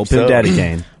 Old Pimp Daddy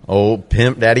Cane. Old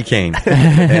Pimp Daddy Cane.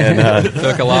 And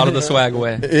took a lot of the swag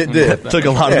away. It did. Took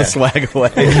a lot of the swag away.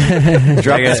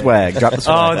 Drop the swag.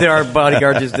 Oh, our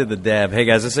bodyguard just did the dab. Hey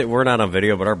guys, we're not on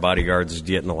video, but our bodyguard's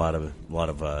getting a lot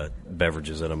of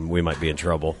beverages in them. We might be in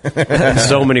trouble.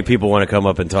 So many people want to come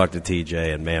up and talk to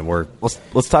TJ, and man,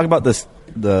 let's talk about this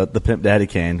the Pimp Daddy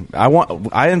cane.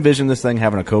 I envision this thing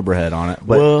having a cobra head on it,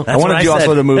 but I wanted you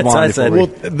also to move on. Well,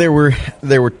 there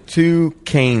were two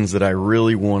canes that I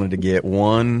really wanted to get.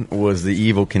 One was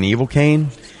the Evel Knievel cane.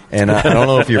 And I don't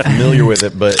know if you're familiar with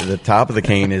it, but the top of the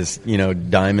cane is,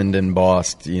 diamond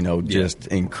embossed, just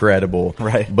incredible.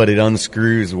 Right. But it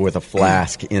unscrews with a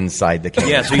flask inside the cane.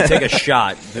 Yeah, so you take a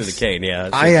shot through the cane, yeah.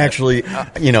 I actually,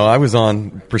 I was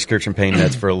on prescription pain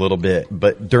meds for a little bit,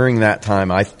 but during that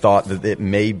time, I thought that it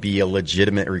may be a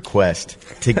legitimate request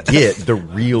to get the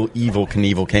real Evel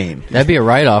Knievel cane. That'd be a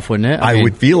write-off, wouldn't it? I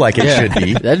would feel like it should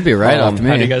be. That'd be a write-off to me.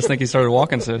 How do you guys think he started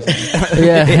walking so?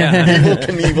 Evel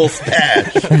Knievel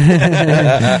stash.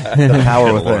 The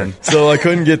power within. So I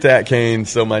couldn't get that cane,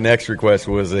 so my next request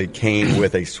was a cane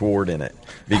with a sword in it.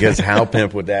 Because how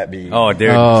pimp would that be? Oh,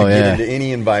 dude. To get into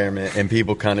any environment and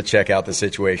people kind of check out the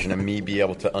situation and me be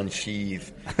able to unsheathe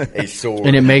a sword.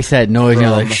 And it makes that noise, and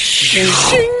you're like,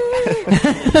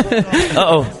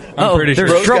 Uh-oh, pretty sure.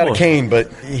 there's Bro's got trouble. a cane,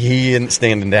 but he isn't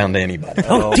standing down to anybody.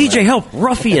 Oh, DJ, help!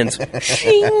 Ruffians!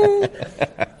 Shing!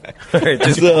 All right,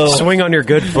 just swing on your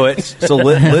good foot. So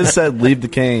Liz said, "Leave the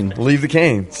cane." Leave the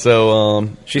cane. So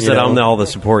She said, "I'm all the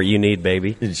support you need,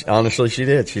 baby." Honestly, she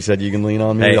did. She said, "You can lean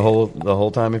on me Hey, the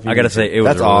whole time if you." I got to need say, to." it was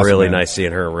That's awesome, really man. nice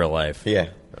seeing her in real life. Yeah.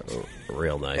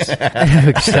 Real nice.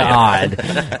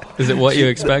 God. Is it what you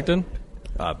expected?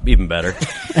 Even better.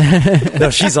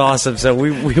 No, she's awesome. So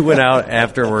we went out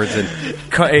afterwards, and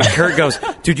Kurt goes,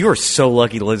 "Dude, you are so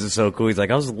lucky. Liz is so cool." He's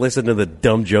like, "I was listening to the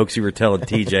dumb jokes you were telling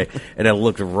TJ, and I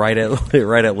looked right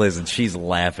at Liz, and she's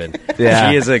laughing.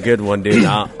 Yeah. She is a good one, dude.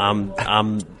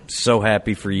 I'm so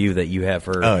happy for you that you have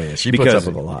her. Oh yeah, she puts up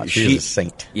with a lot. She's a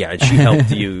saint. Yeah, and she helped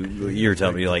you. You're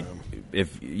telling me, like,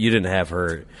 if you didn't have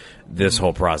her, this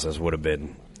whole process would have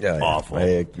been awful.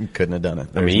 I couldn't have done it.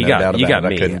 I mean, you no got doubt me.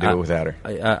 I couldn't do it without her.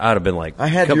 I'd have been like, I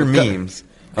had your memes.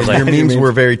 I was like, your memes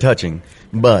were very touching,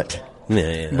 but But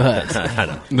I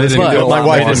know. They didn't do a my lot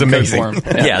wife more is than cook amazing. for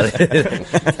 'em.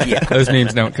 Yeah. Those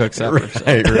memes don't cook supper. So.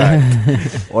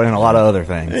 right. Well, and a lot of other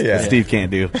things Yeah. that Steve can't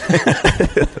do.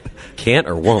 Can't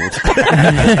or won't.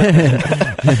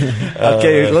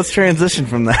 Okay, let's transition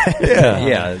from that.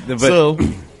 Yeah. But So,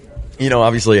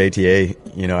 obviously ATA,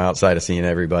 outside of seeing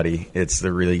everybody, it's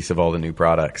the release of all the new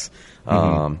products.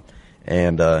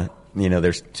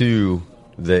 There's two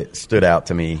that stood out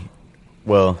to me.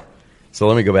 Well, so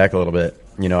let me go back a little bit.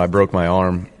 I broke my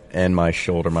arm and my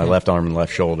shoulder, my left arm and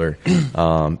left shoulder.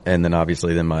 And then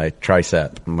obviously my left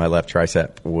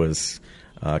tricep was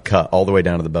cut all the way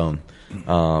down to the bone.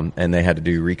 And they had to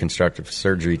do reconstructive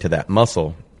surgery to that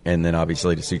muscle, and then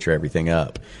obviously to suture everything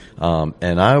up.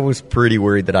 And I was pretty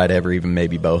worried that I'd ever even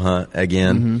maybe bow hunt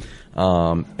again.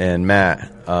 And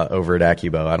Matt over at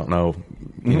AccuBow, I don't know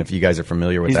if you guys are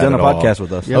familiar with He's that done a at all. podcast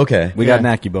with us. Okay. We got an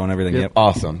AccuBow and everything. Yep.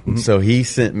 Awesome. So he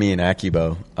sent me an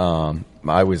AccuBow.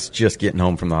 I was just getting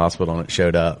home from the hospital and it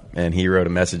showed up, and he wrote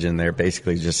a message in there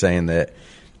basically just saying that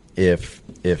if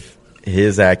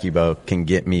his AccuBow can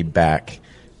get me back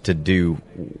to do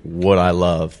what I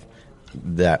love,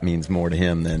 that means more to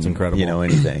him than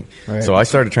anything. Right. So I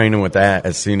started training with that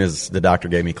as soon as the doctor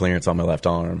gave me clearance on my left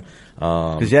arm.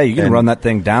 Because you can run that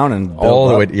thing down and build all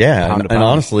the way. up Yeah, pound to and pound.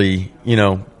 honestly,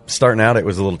 starting out it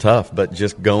was a little tough, but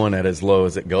just going at as low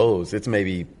as it goes, it's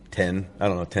maybe 10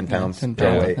 pounds 10 per pounds,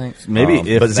 weight. thanks. maybe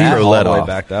if but that, zero all let the way off.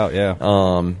 backed out. Yeah.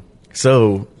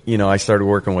 So, I started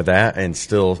working with that, and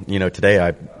still, today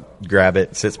I grab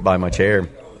it, sits by my chair.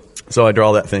 So I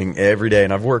draw that thing every day,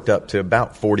 and I've worked up to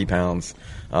about 40 pounds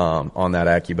on that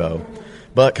AccuBow.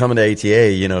 But coming to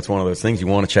ATA, it's one of those things you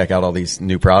want to check out all these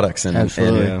new products, and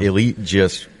Elite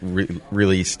just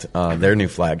released their new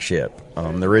flagship,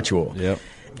 the Ritual. Yep.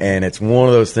 And it's one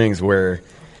of those things where,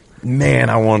 man,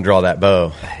 I want to draw that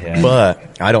bow,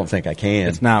 but I don't think I can.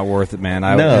 It's not worth it, man.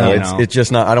 It's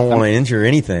just not. I don't want to injure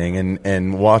anything.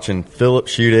 And watching Philip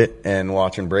shoot it and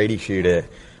watching Brady shoot it,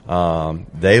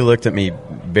 they looked at me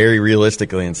very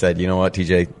realistically and said, "You know what,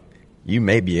 TJ, you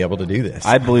may be able to do this."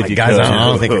 I believe you guys, could. I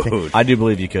don't think we can. I do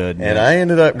believe you could. And I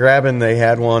ended up grabbing. They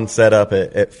had one set up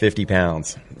at 50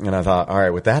 pounds, and I thought, all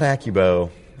right, with that AccuBow,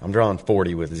 I'm drawing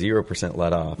 40 with 0%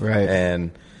 let off, Right.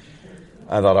 And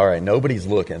I thought, all right, nobody's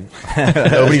looking.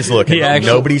 Nobody's looking.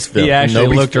 Nobody's filming. He actually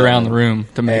Nobody's looked filming. around the room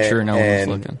to make sure no one was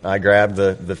looking. I grabbed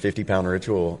the 50-pound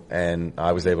Ritual, and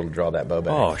I was able to draw that bow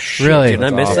back. oh shit! Really? Did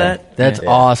I miss that? That's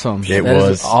awesome. It That is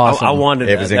was. awesome. I wanted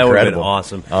It that. was That would have been incredible.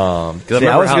 awesome. See,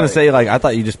 I was going to say, I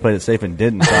thought you just played it safe and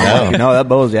didn't. So I'm like, that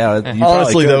bow's, you Honestly,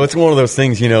 probably though, could. it's one of those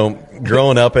things,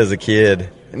 growing up as a kid,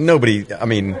 nobody. I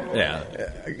mean,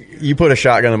 you put a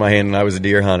shotgun in my hand, and I was a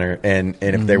deer hunter, and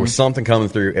if there was something coming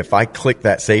through, if I clicked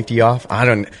that safety off,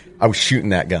 I was shooting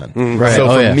that gun. Right. So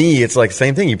for me, it's like the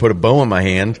same thing. You put a bow in my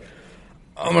hand,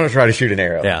 I'm going to try to shoot an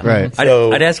arrow. Yeah, right.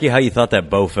 So, I'd ask you how you thought that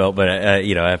bow felt, but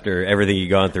after everything you've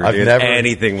gone through,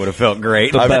 anything would have felt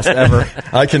great. The best ever.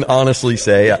 I can honestly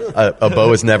say a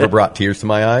bow has never brought tears to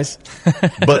my eyes,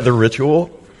 but the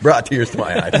ritual brought tears to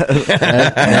my eyes.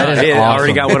 That is You awesome.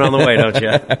 already got one on the way, don't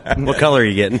you? What color are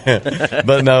you getting?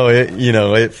 But no,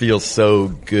 it feels so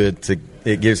good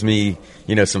it gives me,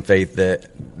 some faith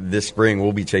that this spring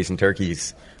we'll be chasing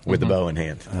turkeys with the bow in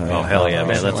hand. Oh, hell yeah,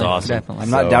 man. That's awesome. Definitely.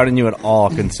 I'm not doubting you at all,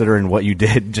 considering what you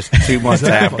did just 2 months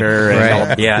after.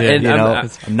 And Yeah, and I'm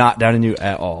not doubting you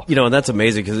at all. and that's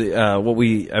amazing because I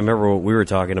remember what we were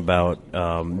talking about,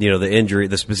 the injury,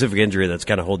 the specific injury that's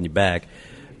kind of holding you back.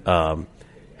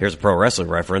 Here's a pro wrestling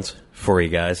reference for you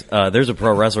guys. There's a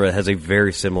pro wrestler that has a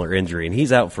very similar injury, and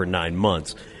he's out for 9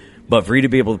 months. But for you to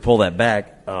be able to pull that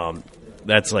back,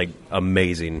 that's like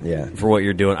amazing for what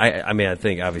you're doing. I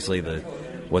think obviously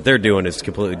what they're doing is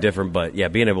completely different, but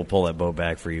being able to pull that bow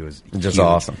back for you is just huge.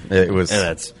 awesome. It was, and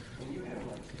that's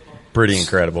pretty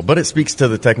incredible. But it speaks to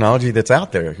the technology that's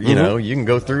out there. You know, you can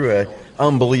go through an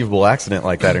unbelievable accident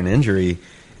like that, an injury,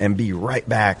 and be right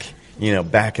back,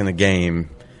 back in the game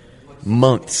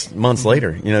months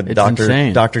later.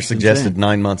 Doctor suggested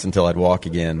 9 months until I'd walk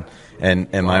again. And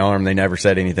my arm, they never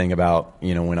said anything about,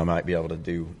 when I might be able to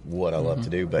do what I love to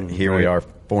do. But here we are,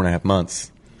 4.5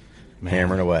 months,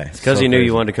 hammering away. It's because you knew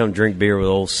you wanted to come drink beer with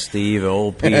old Steve,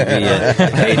 old PV at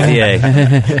ATA.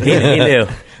 He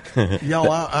knew.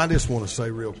 Y'all, I just want to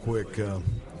say real quick,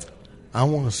 I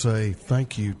want to say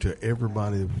thank you to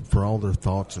everybody for all their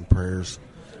thoughts and prayers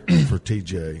for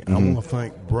TJ. I want to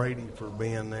thank Brady for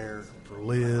being there, for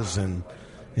Liz and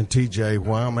TJ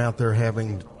while I'm out there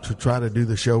having to try to do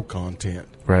the show content.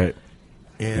 Right.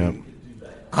 And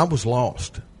I was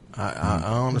lost. I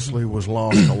honestly was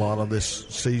lost a lot of this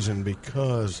season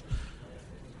because,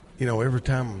 every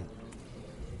time,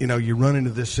 you run into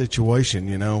this situation,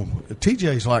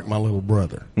 TJ's like my little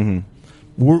brother. Mm-hmm.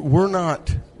 We're not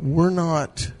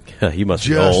You must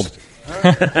be just, old.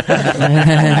 That's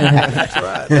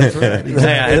right. Exactly.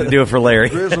 Hey, I had to do it for Larry.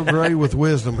 Grizzle Gray with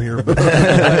wisdom here. But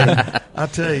I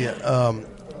tell you,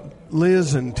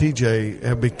 Liz and TJ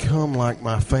have become like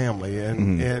my family,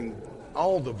 and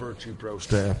all the Virtue Pro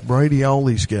staff, Brady, all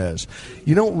these guys.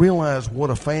 You don't realize what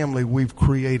a family we've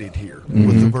created here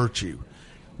with the Virtue.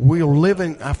 We're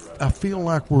living. I feel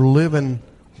like we're living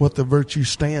what the Virtue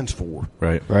stands for.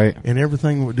 Right. And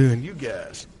everything we're doing. You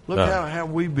guys, look how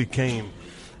we became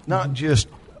not just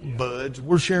buds.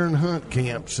 We're sharing hunt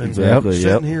camps and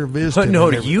sitting here visiting.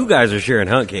 No, you guys are sharing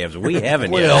hunt camps. We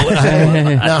haven't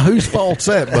yet. Now, whose fault's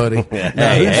that, buddy?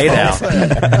 Hey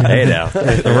now.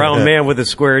 The round man with the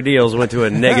square deals went to a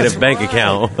negative bank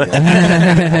account.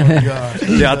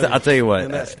 Dude, I'll tell you what.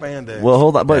 And that spandex. Well,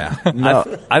 hold on. But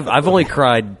no. I've only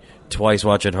cried twice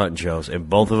watching hunting shows, and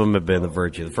both of them have been the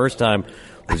Virtue. The first time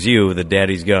was the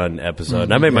Daddy's Gun episode.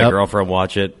 And I made my girlfriend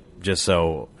watch it just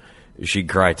so she'd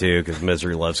cry too, because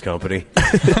misery loves company.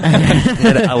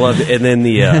 And I loved it. And then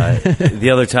the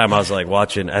other time I was like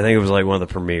watching, I think it was like one of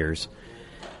the premieres,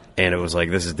 and it was like,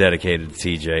 this is dedicated to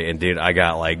TJ. And dude, I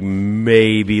got like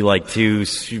maybe like 2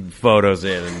 photos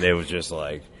in, and it was just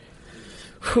like,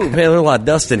 whew, man, there's a lot of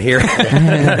dust in here.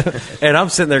 And I'm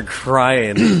sitting there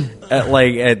crying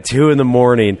at 2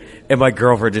 a.m, and my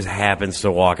girlfriend just happens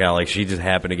to walk out. Like, she just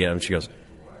happened to get him. She goes,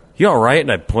 "You all right?"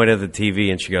 And I pointed at the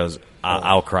TV, and she goes,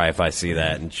 I'll cry if I see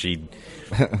that. And she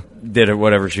did it,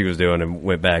 whatever she was doing, and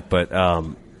went back. But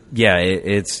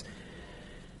it's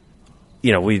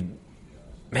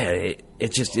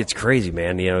it's crazy,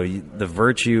 man. The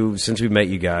Virtue, since we met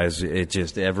you guys, it's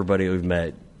just everybody we've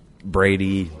met,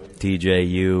 Brady, TJ,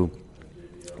 you,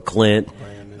 Clint,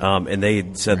 and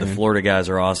they said the Florida guys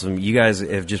are awesome. You guys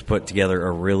have just put together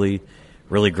a really,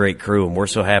 really great crew, and we're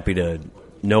so happy to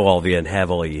know all of you and have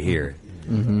all of you here.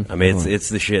 I mean, it's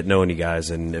the shit knowing you guys,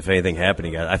 and if anything happened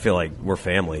to you guys, I feel like we're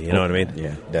family. You know what I mean?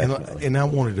 Yeah, definitely. And I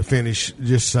wanted to finish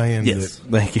just saying that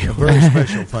thank you. A very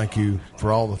special thank you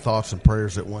for all the thoughts and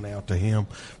prayers that went out to him,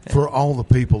 for all the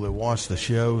people that watched the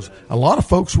shows. A lot of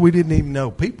folks we didn't even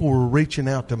know. People were reaching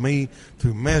out to me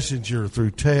through Messenger,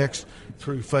 through text,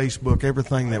 through Facebook,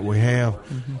 everything that we have,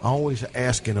 always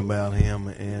asking about him.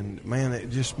 And, man,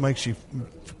 it just makes you,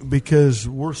 because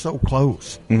we're so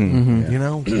close.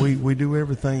 We do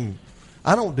everything.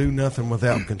 I don't do nothing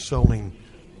without consulting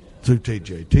through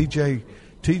TJ.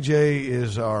 TJ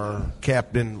is our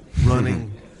captain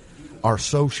running our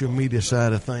social media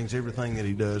side of things, everything that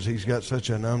he does. He's got such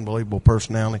an unbelievable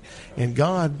personality, and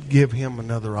God give him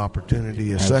another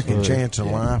opportunity, a second chance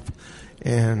in life,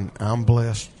 and I'm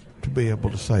blessed to be able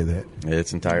to say that.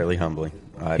 It's entirely humbling.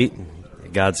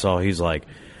 God saw, he's like,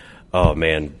 oh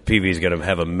man, PV's going to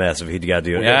have a mess if he got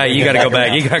to do it. You got to go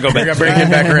back. You got to go back. Bring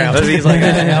it back around. He's like,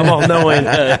 I'm all knowing.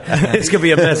 It's going to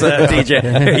be a mess,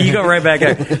 TJ. You go right back.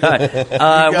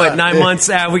 9 months?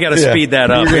 We got to speed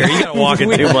that up here. You got to walk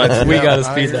in 2 months. We got to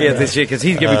speed that up. This shit, because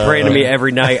he's going to be praying to me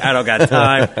every night. I don't got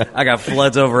time. I got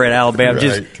floods over at Alabama. Right.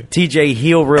 Just TJ,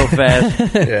 heal real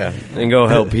fast and go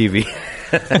help PV.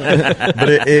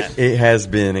 But it has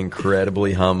been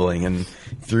incredibly humbling, and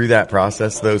through that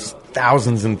process, those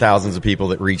thousands and thousands of people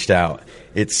that reached out,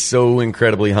 it's so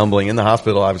incredibly humbling. In the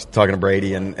hospital, I was talking to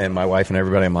Brady and my wife and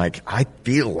everybody. I'm like, I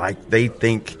feel like they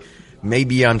think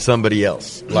maybe I'm somebody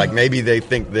else. Like maybe they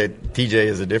think that TJ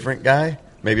is a different guy.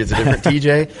 Maybe it's a different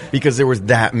TJ, because there was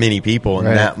that many people and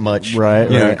that much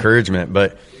encouragement.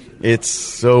 But it's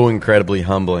so incredibly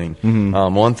humbling.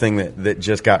 Mm-hmm. One thing that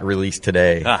just got released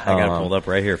today. I got it pulled up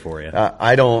right here for you.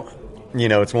 I don't,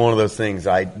 it's one of those things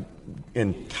I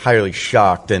entirely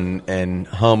shocked and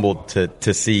humbled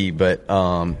to see. But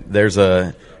there's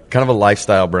a kind of a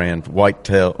lifestyle brand,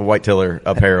 Whitetiller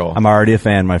Apparel. I'm already a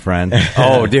fan, my friend.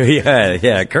 Oh, dude,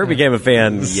 yeah. Kurt became a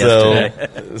fan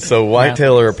yesterday. So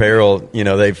Whitetiller Apparel,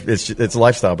 it's a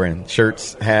lifestyle brand.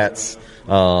 Shirts, hats,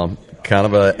 kind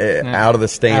of a out of the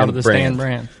stand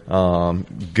brand.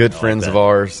 Good friends of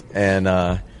ours,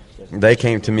 and they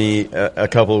came to me a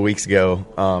couple of weeks ago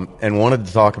and wanted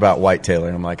to talk about Whitetiller.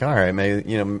 And I'm like, all right,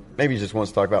 maybe he just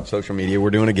wants to talk about social media. We're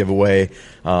doing a giveaway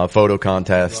photo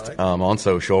contest on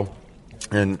social,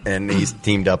 and he's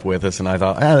teamed up with us. And I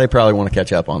thought, they probably want to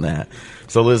catch up on that.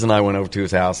 So Liz and I went over to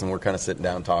his house, and we're kind of sitting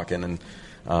down talking. And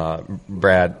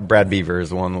Brad Beaver is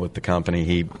the one with the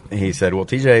company. He said, well,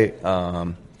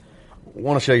 TJ,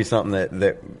 want to show you something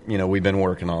that we've been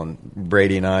working on.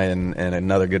 Brady and I and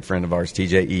another good friend of ours,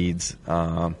 TJ Eads,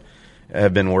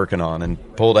 have been working on,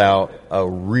 and pulled out a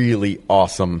really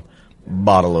awesome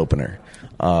bottle opener.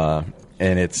 And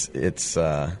it's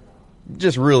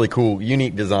just really cool,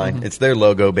 unique design. Mm-hmm. It's their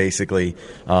logo basically.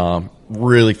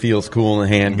 Really feels cool in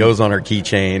the hand. Mm-hmm. Goes on our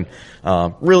keychain.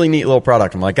 Really neat little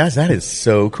product. I'm like, guys, that is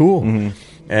so cool. Mm-hmm.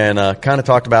 And kind of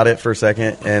talked about it for a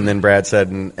second, and then Brad said,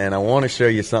 and I want to show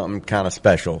you something kind of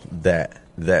special that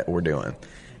we're doing.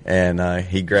 And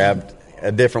he grabbed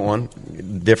a different one,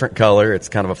 different color. It's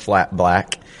kind of a flat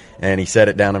black. And he set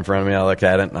it down in front of me. I looked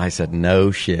at it, and I said, no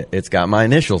shit. It's got my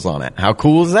initials on it. How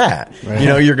cool is that?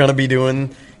 Right. You're going to be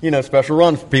doing special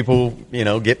run for people,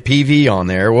 get PV on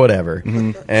there or whatever.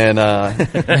 Mm-hmm. And I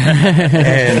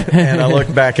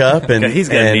looked back up, and he's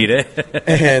gonna need it.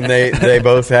 And they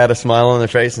both had a smile on their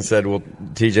face and said, well,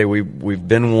 TJ, we've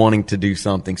been wanting to do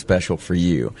something special for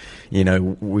you.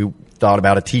 We thought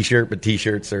about a t-shirt, but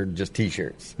t-shirts are just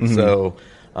t-shirts. Mm-hmm. So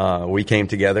we came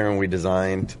together and we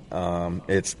designed,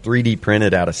 it's 3D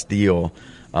printed out of steel,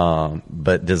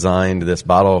 but designed this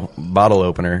bottle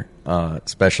opener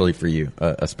especially for you,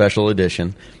 a special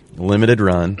edition, limited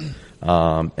run,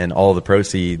 and all the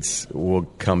proceeds will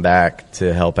come back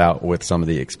to help out with some of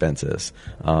the expenses.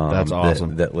 That's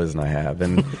awesome. That Liz and I have,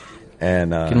 and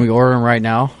can we order them right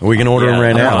now? We can order them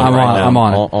right now. I'm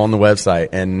on it on the website.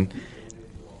 And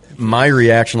my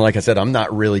reaction, like I said, I'm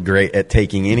not really great at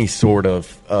taking any sort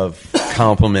of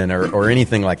compliment or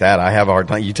anything like that. I have a hard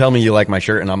time. You tell me you like my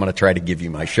shirt, and I'm going to try to give you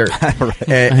my shirt.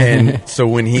 and so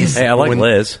when he's... Hey, I like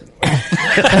Liz.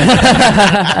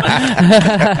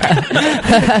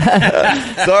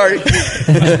 Sorry.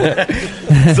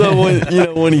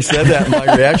 So when he said that,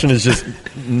 my reaction is just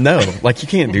no. Like, you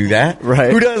can't do that.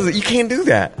 Right. Who does it? You can't do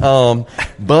that.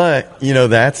 But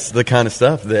that's the kind of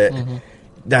stuff that... Mm-hmm.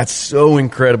 That's so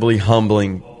incredibly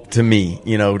humbling to me,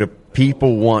 to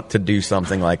people want to do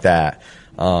something like that.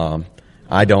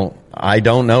 I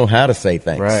don't know how to say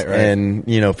thanks. Right. And,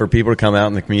 for people to come out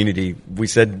in the community, we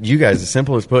said, you guys, as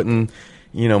simple as putting,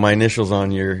 my initials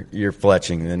on your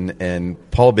fletching. And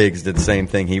Paul Biggs did the same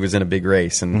thing. He was in a big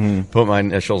race and put my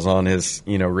initials on his,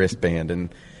 wristband.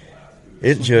 And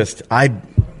it just,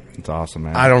 it's awesome,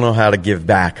 man. I don't know how to give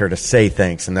back or to say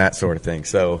thanks and that sort of thing.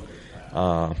 So,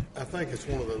 I think it's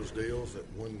one of those deals that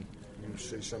when you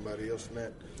see somebody else in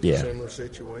that similar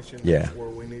situation, that's where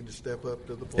we need to step up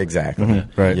to the plate. Exactly.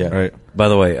 Mm-hmm. Right. Yeah. Right. By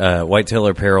the way,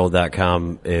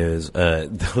 whitetillerapparel.com is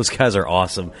those guys are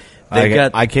awesome.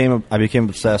 I became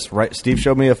obsessed. Right, Steve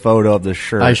showed me a photo of the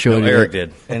shirt. I showed you. Eric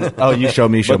did. And, you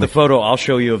showed me. But the photo I'll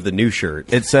show you of the new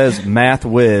shirt. It says Math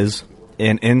Whiz,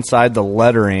 and inside the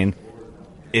lettering,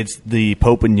 it's the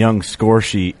Pope and Young score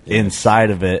sheet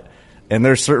inside of it. and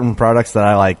there's certain products that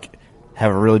I like.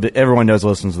 Have a really everyone knows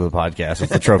listens to the podcast.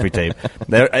 It's the trophy tape.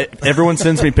 Everyone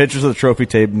sends me pictures of the trophy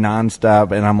tape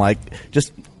nonstop, and I'm like,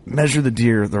 just measure the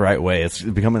deer the right way. It's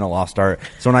becoming a lost art.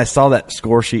 So when I saw that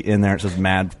score sheet in there, it says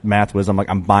math wisdom. I'm like,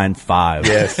 I'm buying 5.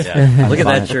 Yes. Yeah. Look at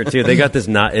that shirt too. They got this.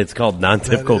 It's called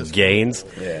non-typical gains,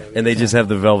 and they just have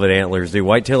the velvet antlers. The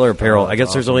Whitetailer apparel. I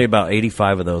guess there's only about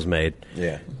 85 of those made.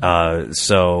 Yeah.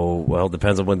 So it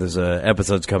depends on when this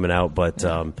episode's coming out, but.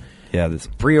 This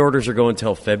pre-orders are going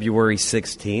until February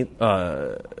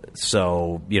 16th.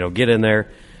 So, get in there.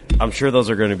 I'm sure those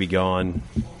are going to be gone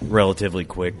relatively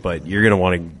quick, but you're going to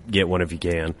want to get one if you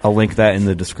can. I'll link that in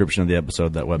the description of the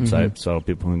episode, that website, so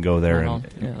people can go there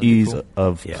and ease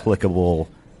of clickable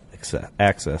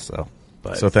access.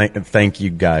 So thank you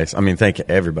guys. I mean, thank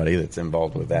everybody that's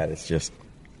involved with that. It's just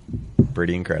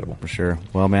pretty incredible. For sure.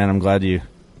 Well, man, I'm glad you're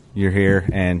here,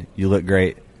 and you look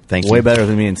great. Thank Way you. better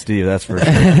than me and Steve, that's for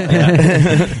sure.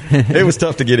 It was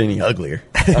tough to get any uglier.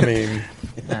 I mean,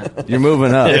 you're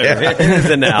moving up. Is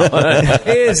it now?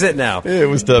 Is it now? It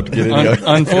was tough to get any uglier.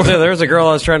 Unfortunately, there was a girl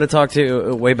I was trying to talk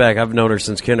to way back. I've known her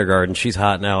since kindergarten. She's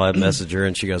hot now. I messaged her,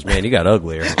 and she goes, "Man, you got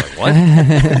uglier." I'm like, "What?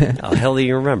 How the hell do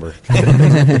you remember?"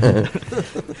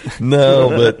 No,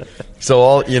 but so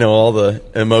all the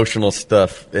emotional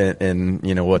stuff and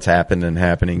what's happened and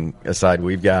happening aside,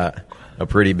 we've got a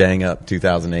pretty bang up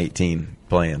 2018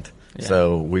 planned. Yeah.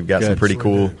 So we've got some pretty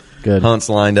cool hunts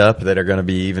lined up that are going to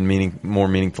be even more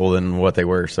meaningful than what they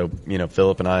were. So,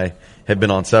 Philip and I have been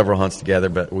on several hunts together,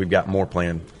 but we've got more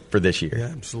planned for this year. Yeah,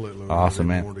 absolutely. Awesome,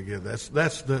 man. More together.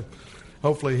 That's the.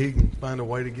 Hopefully he can find a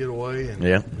way to get away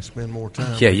and spend more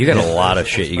time. Yeah, you got a lot of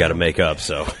shit you got to make up,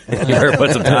 so you better put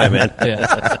some time in.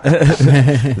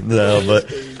 No, but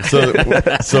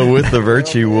so with the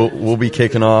Virtue, we'll be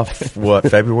kicking off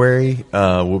February.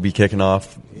 We'll be kicking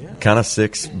off kind of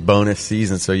 6 bonus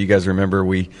seasons. So you guys remember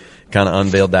we kind of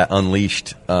unveiled that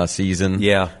Unleashed season.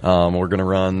 Yeah. We're going to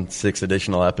run 6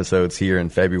 additional episodes here in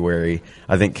February.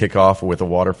 I think kick off with a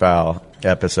waterfowl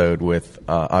episode with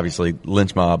obviously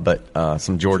Lynch Mob, but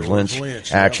some George Lynch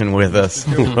action with us.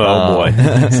 Oh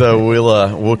boy! So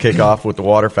we'll kick off with the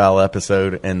waterfowl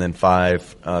episode and then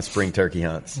 5 spring turkey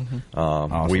hunts.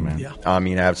 Awesome, I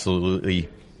mean, absolutely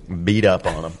beat up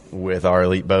on them with our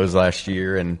elite bows last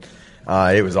year, and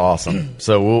it was awesome.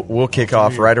 So we'll kick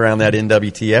off right around that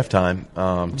NWTF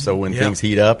time. So when things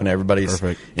heat up and everybody's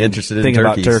interested in Thinking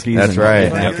turkeys, about turkeys, that's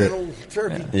right.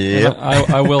 Yeah,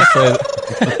 I will say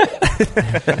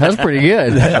That's pretty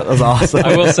good. That was awesome.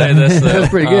 I will say this, though. That was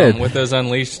pretty good. With those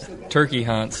Unleashed turkey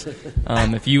hunts,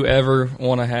 if you ever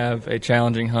want to have a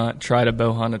challenging hunt, try to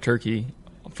bow hunt a turkey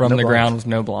from the ground with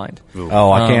no blind.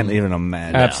 Oh, I can't even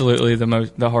imagine. Absolutely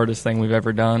the hardest thing we've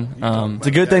ever done. It's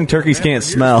a good thing turkeys can't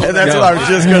smell. And that's what I was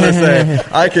just going to say.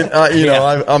 I can,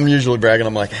 I'm usually bragging.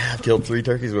 I'm like, I've killed 3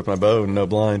 turkeys with my bow and no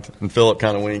blind. And Philip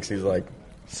kind of winks. He's like,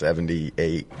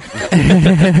 78.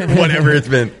 Whatever it's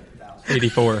been.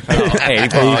 84. Oh,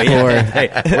 84. Yeah. Hey,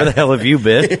 where the hell have you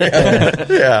been?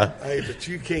 Yeah. Hey, but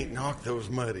you can't knock those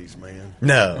muddies, man.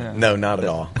 No, not at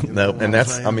all. No, and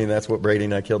that's what Brady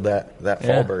and I killed that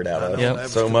fall bird out of. Yep.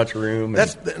 So much room.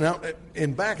 Now,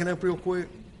 in backing up real quick,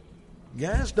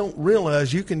 guys don't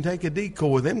realize you can take a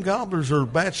decoy. Them gobblers are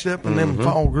batched up in them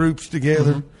fall groups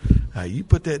together. You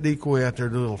put that decoy out there,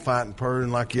 do a little fighting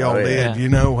purring like y'all did. You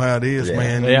know how it is,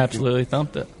 man. They absolutely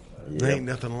thumped it. There ain't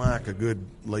nothing like a good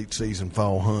late season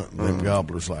fall hunt and them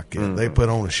gobblers like that. They put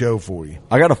on a show for you.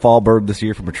 I got a fall bird this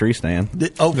year from a tree stand.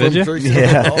 From you? a tree stand?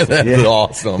 Yeah. That's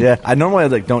awesome. Yeah, I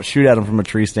normally don't shoot at him from a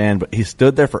tree stand, but he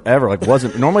stood there forever.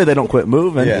 Normally they don't quit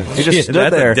moving. Yeah. He just stood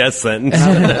That's there. a death sentence.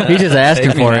 He just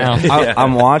asking for it.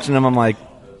 I'm watching him. I'm like,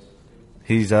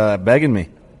 he's begging me.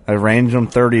 I ranged him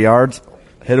 30 yards,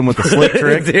 hit him with the slick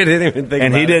trick, Dude, didn't even think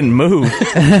and about he it. didn't move.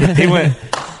 He went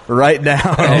right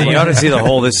down. Hey, you ought to see the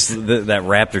hole that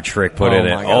raptor trick put in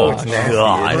it. my Oh God.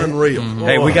 God! Unreal.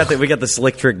 Hey, we got the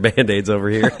slick trick band-aids over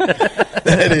here.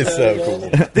 That is so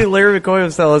cool. Dude, Larry McCoy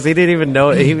was telling us he didn't even know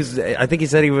he was. I think he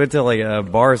said he went to like a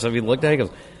bar or something. He looked at it, he goes,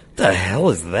 "What the hell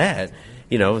is that?"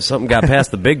 Something got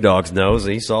past the big dog's nose,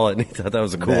 and he saw it, and he thought that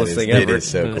was the coolest thing ever. It is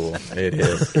so cool. It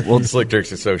is. Well, slick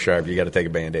tricks are so sharp. You got to take a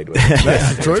Band-Aid with it.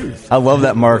 That's the truth. I love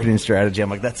that marketing strategy. I'm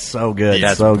like, that's so good.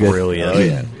 That's so good. brilliant. Oh,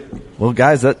 yeah. Well,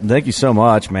 guys, thank you so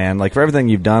much, man. Like, for everything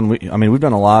you've done. We've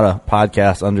done a lot of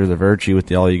podcasts under the Virtue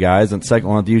with all you guys, and second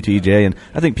one with you, TJ. And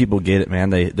I think people get it, man.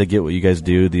 They get what you guys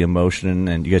do, the emotion,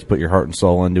 and you guys put your heart and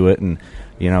soul into it. And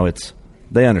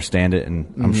they understand it.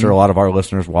 And I'm sure a lot of our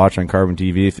listeners watch on Carbon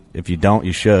TV. If you don't,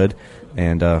 you should.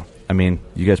 And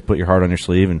you guys put your heart on your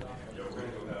sleeve, and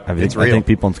It's real. I think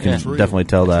people can definitely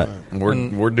tell that.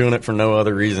 We're doing it for no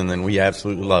other reason than we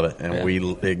absolutely love it, and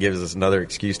it gives us another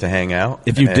excuse to hang out.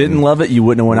 If you didn't love it, you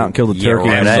wouldn't have went out and killed a turkey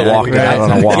and walked out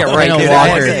on a walk. Yeah,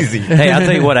 right. Dude, easy. Hey, I'll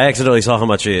tell you what. I accidentally saw how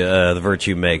much the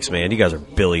Virtue makes. Man, you guys are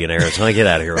billionaires. Can I get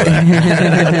out of here with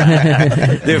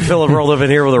that? Dude, Philip rolled up in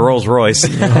here with a Rolls Royce.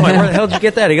 I'm like, where the hell did you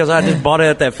get that? He goes, I just bought it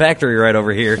at that factory right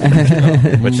over here.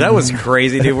 Which that was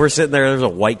crazy, dude. We're sitting there. There's a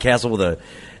White Castle with a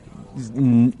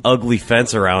ugly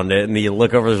fence around it, and you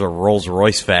look over, there's a Rolls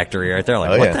Royce factory right there.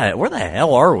 Like, where the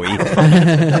hell are we?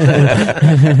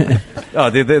 Oh,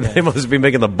 dude, they must be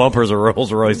making the bumpers of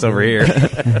Rolls Royce over here.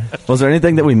 Was there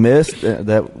anything that we missed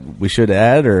that we should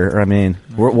add, or I mean,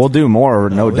 we'll do more,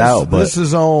 no doubt. But this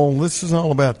is all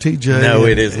about TJ. No,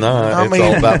 it is not. It's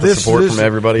all about the support from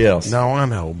everybody else. No, I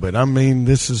know, but I mean,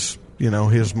 this is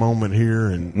his moment here,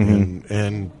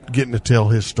 and getting to tell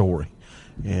his story,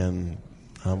 and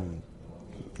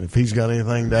if he's got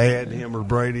anything to add, him or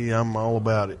Brady, I'm all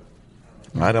about it.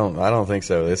 I don't think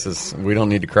so. We don't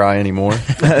need to cry anymore.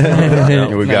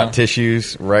 We've got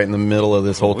tissues right in the middle of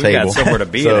this whole table. Got somewhere to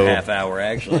be in a half hour,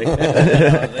 actually.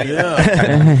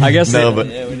 I guess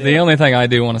the only thing I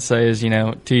do want to say is,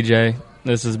 TJ,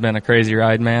 this has been a crazy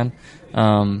ride, man.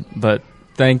 But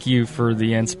thank you for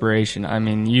the inspiration. I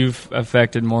mean, you've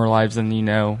affected more lives than you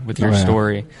know with your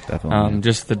story. Definitely.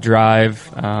 Just the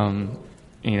drive,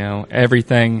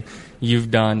 everything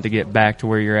you've done to get back to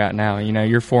where you're at now.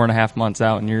 You're 4.5 months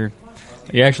out, and you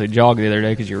actually jogged the other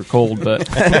day because you were cold, but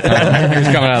he was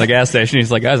coming out of the gas station.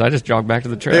 He's like, guys, I just jogged back to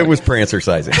the truck. It was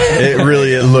prancercising.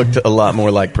 It looked a lot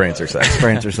more like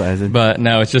prancercising. But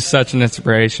no, it's just such an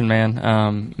inspiration,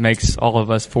 man. Makes all of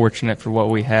us fortunate for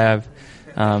what we have,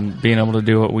 being able to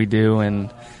do what we do,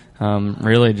 and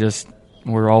really just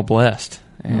we're all blessed.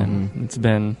 And it's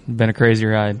been a crazy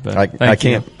ride, but I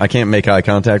can't make eye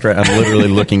contact. Right, I'm literally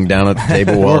looking down at the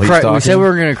table while he's talking. We said we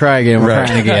were going to cry again. We're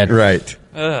crying again. Right.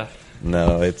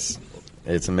 No, it's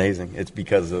amazing. It's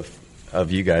because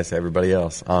of you guys, everybody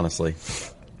else, honestly.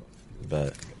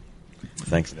 But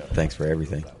thanks for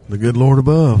everything. The good Lord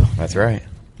above. That's right.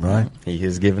 Right. He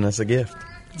has given us a gift.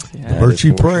 Yeah.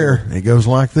 Virtue prayer. Sure. It goes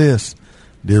like this: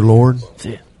 Dear Lord,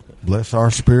 bless our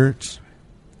spirits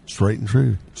straight and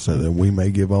true, so that we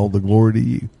may give all the glory to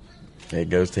you. It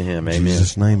goes to him. In amen.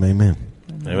 Jesus' name, amen.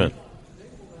 Amen.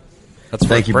 That's the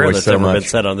first prayer that's ever been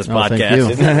said on this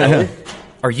podcast. Isn't it really?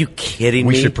 Are you kidding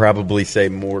me? We should probably say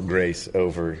more grace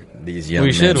over these young men.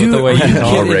 We should, with the way you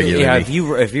talk regularly. Yeah,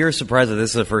 if you're surprised that this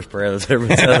is the first prayer that's ever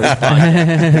been said on this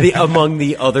podcast, among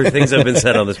the other things that have been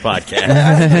said on this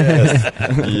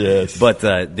podcast. Yes. But,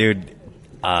 dude,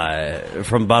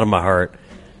 from the bottom of my heart,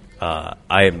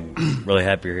 I am really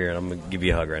happy you're here, and I'm going to give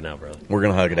you a hug right now, brother. We're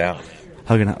going to hug it out.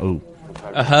 Hugging out. Ooh.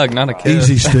 A hug, not a kiss.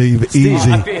 Easy, Steve.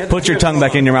 Easy. Put your tongue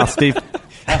back in your mouth, Steve.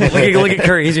 Look at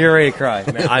Kurt. He's ready to cry.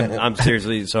 Man, I'm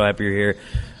seriously so happy you're here.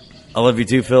 I love you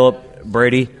too, Philip.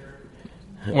 Brady.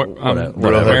 I'm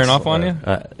wearing off on you?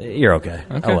 You're okay.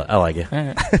 I like you.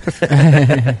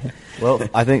 Right. Well,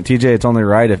 I think, TJ, it's only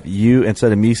right if you,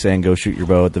 instead of me saying go shoot your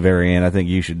bow at the very end, I think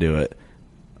you should do it.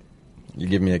 You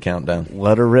give me a countdown.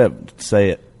 Let her rip. Say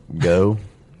it. Go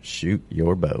shoot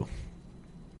your bow.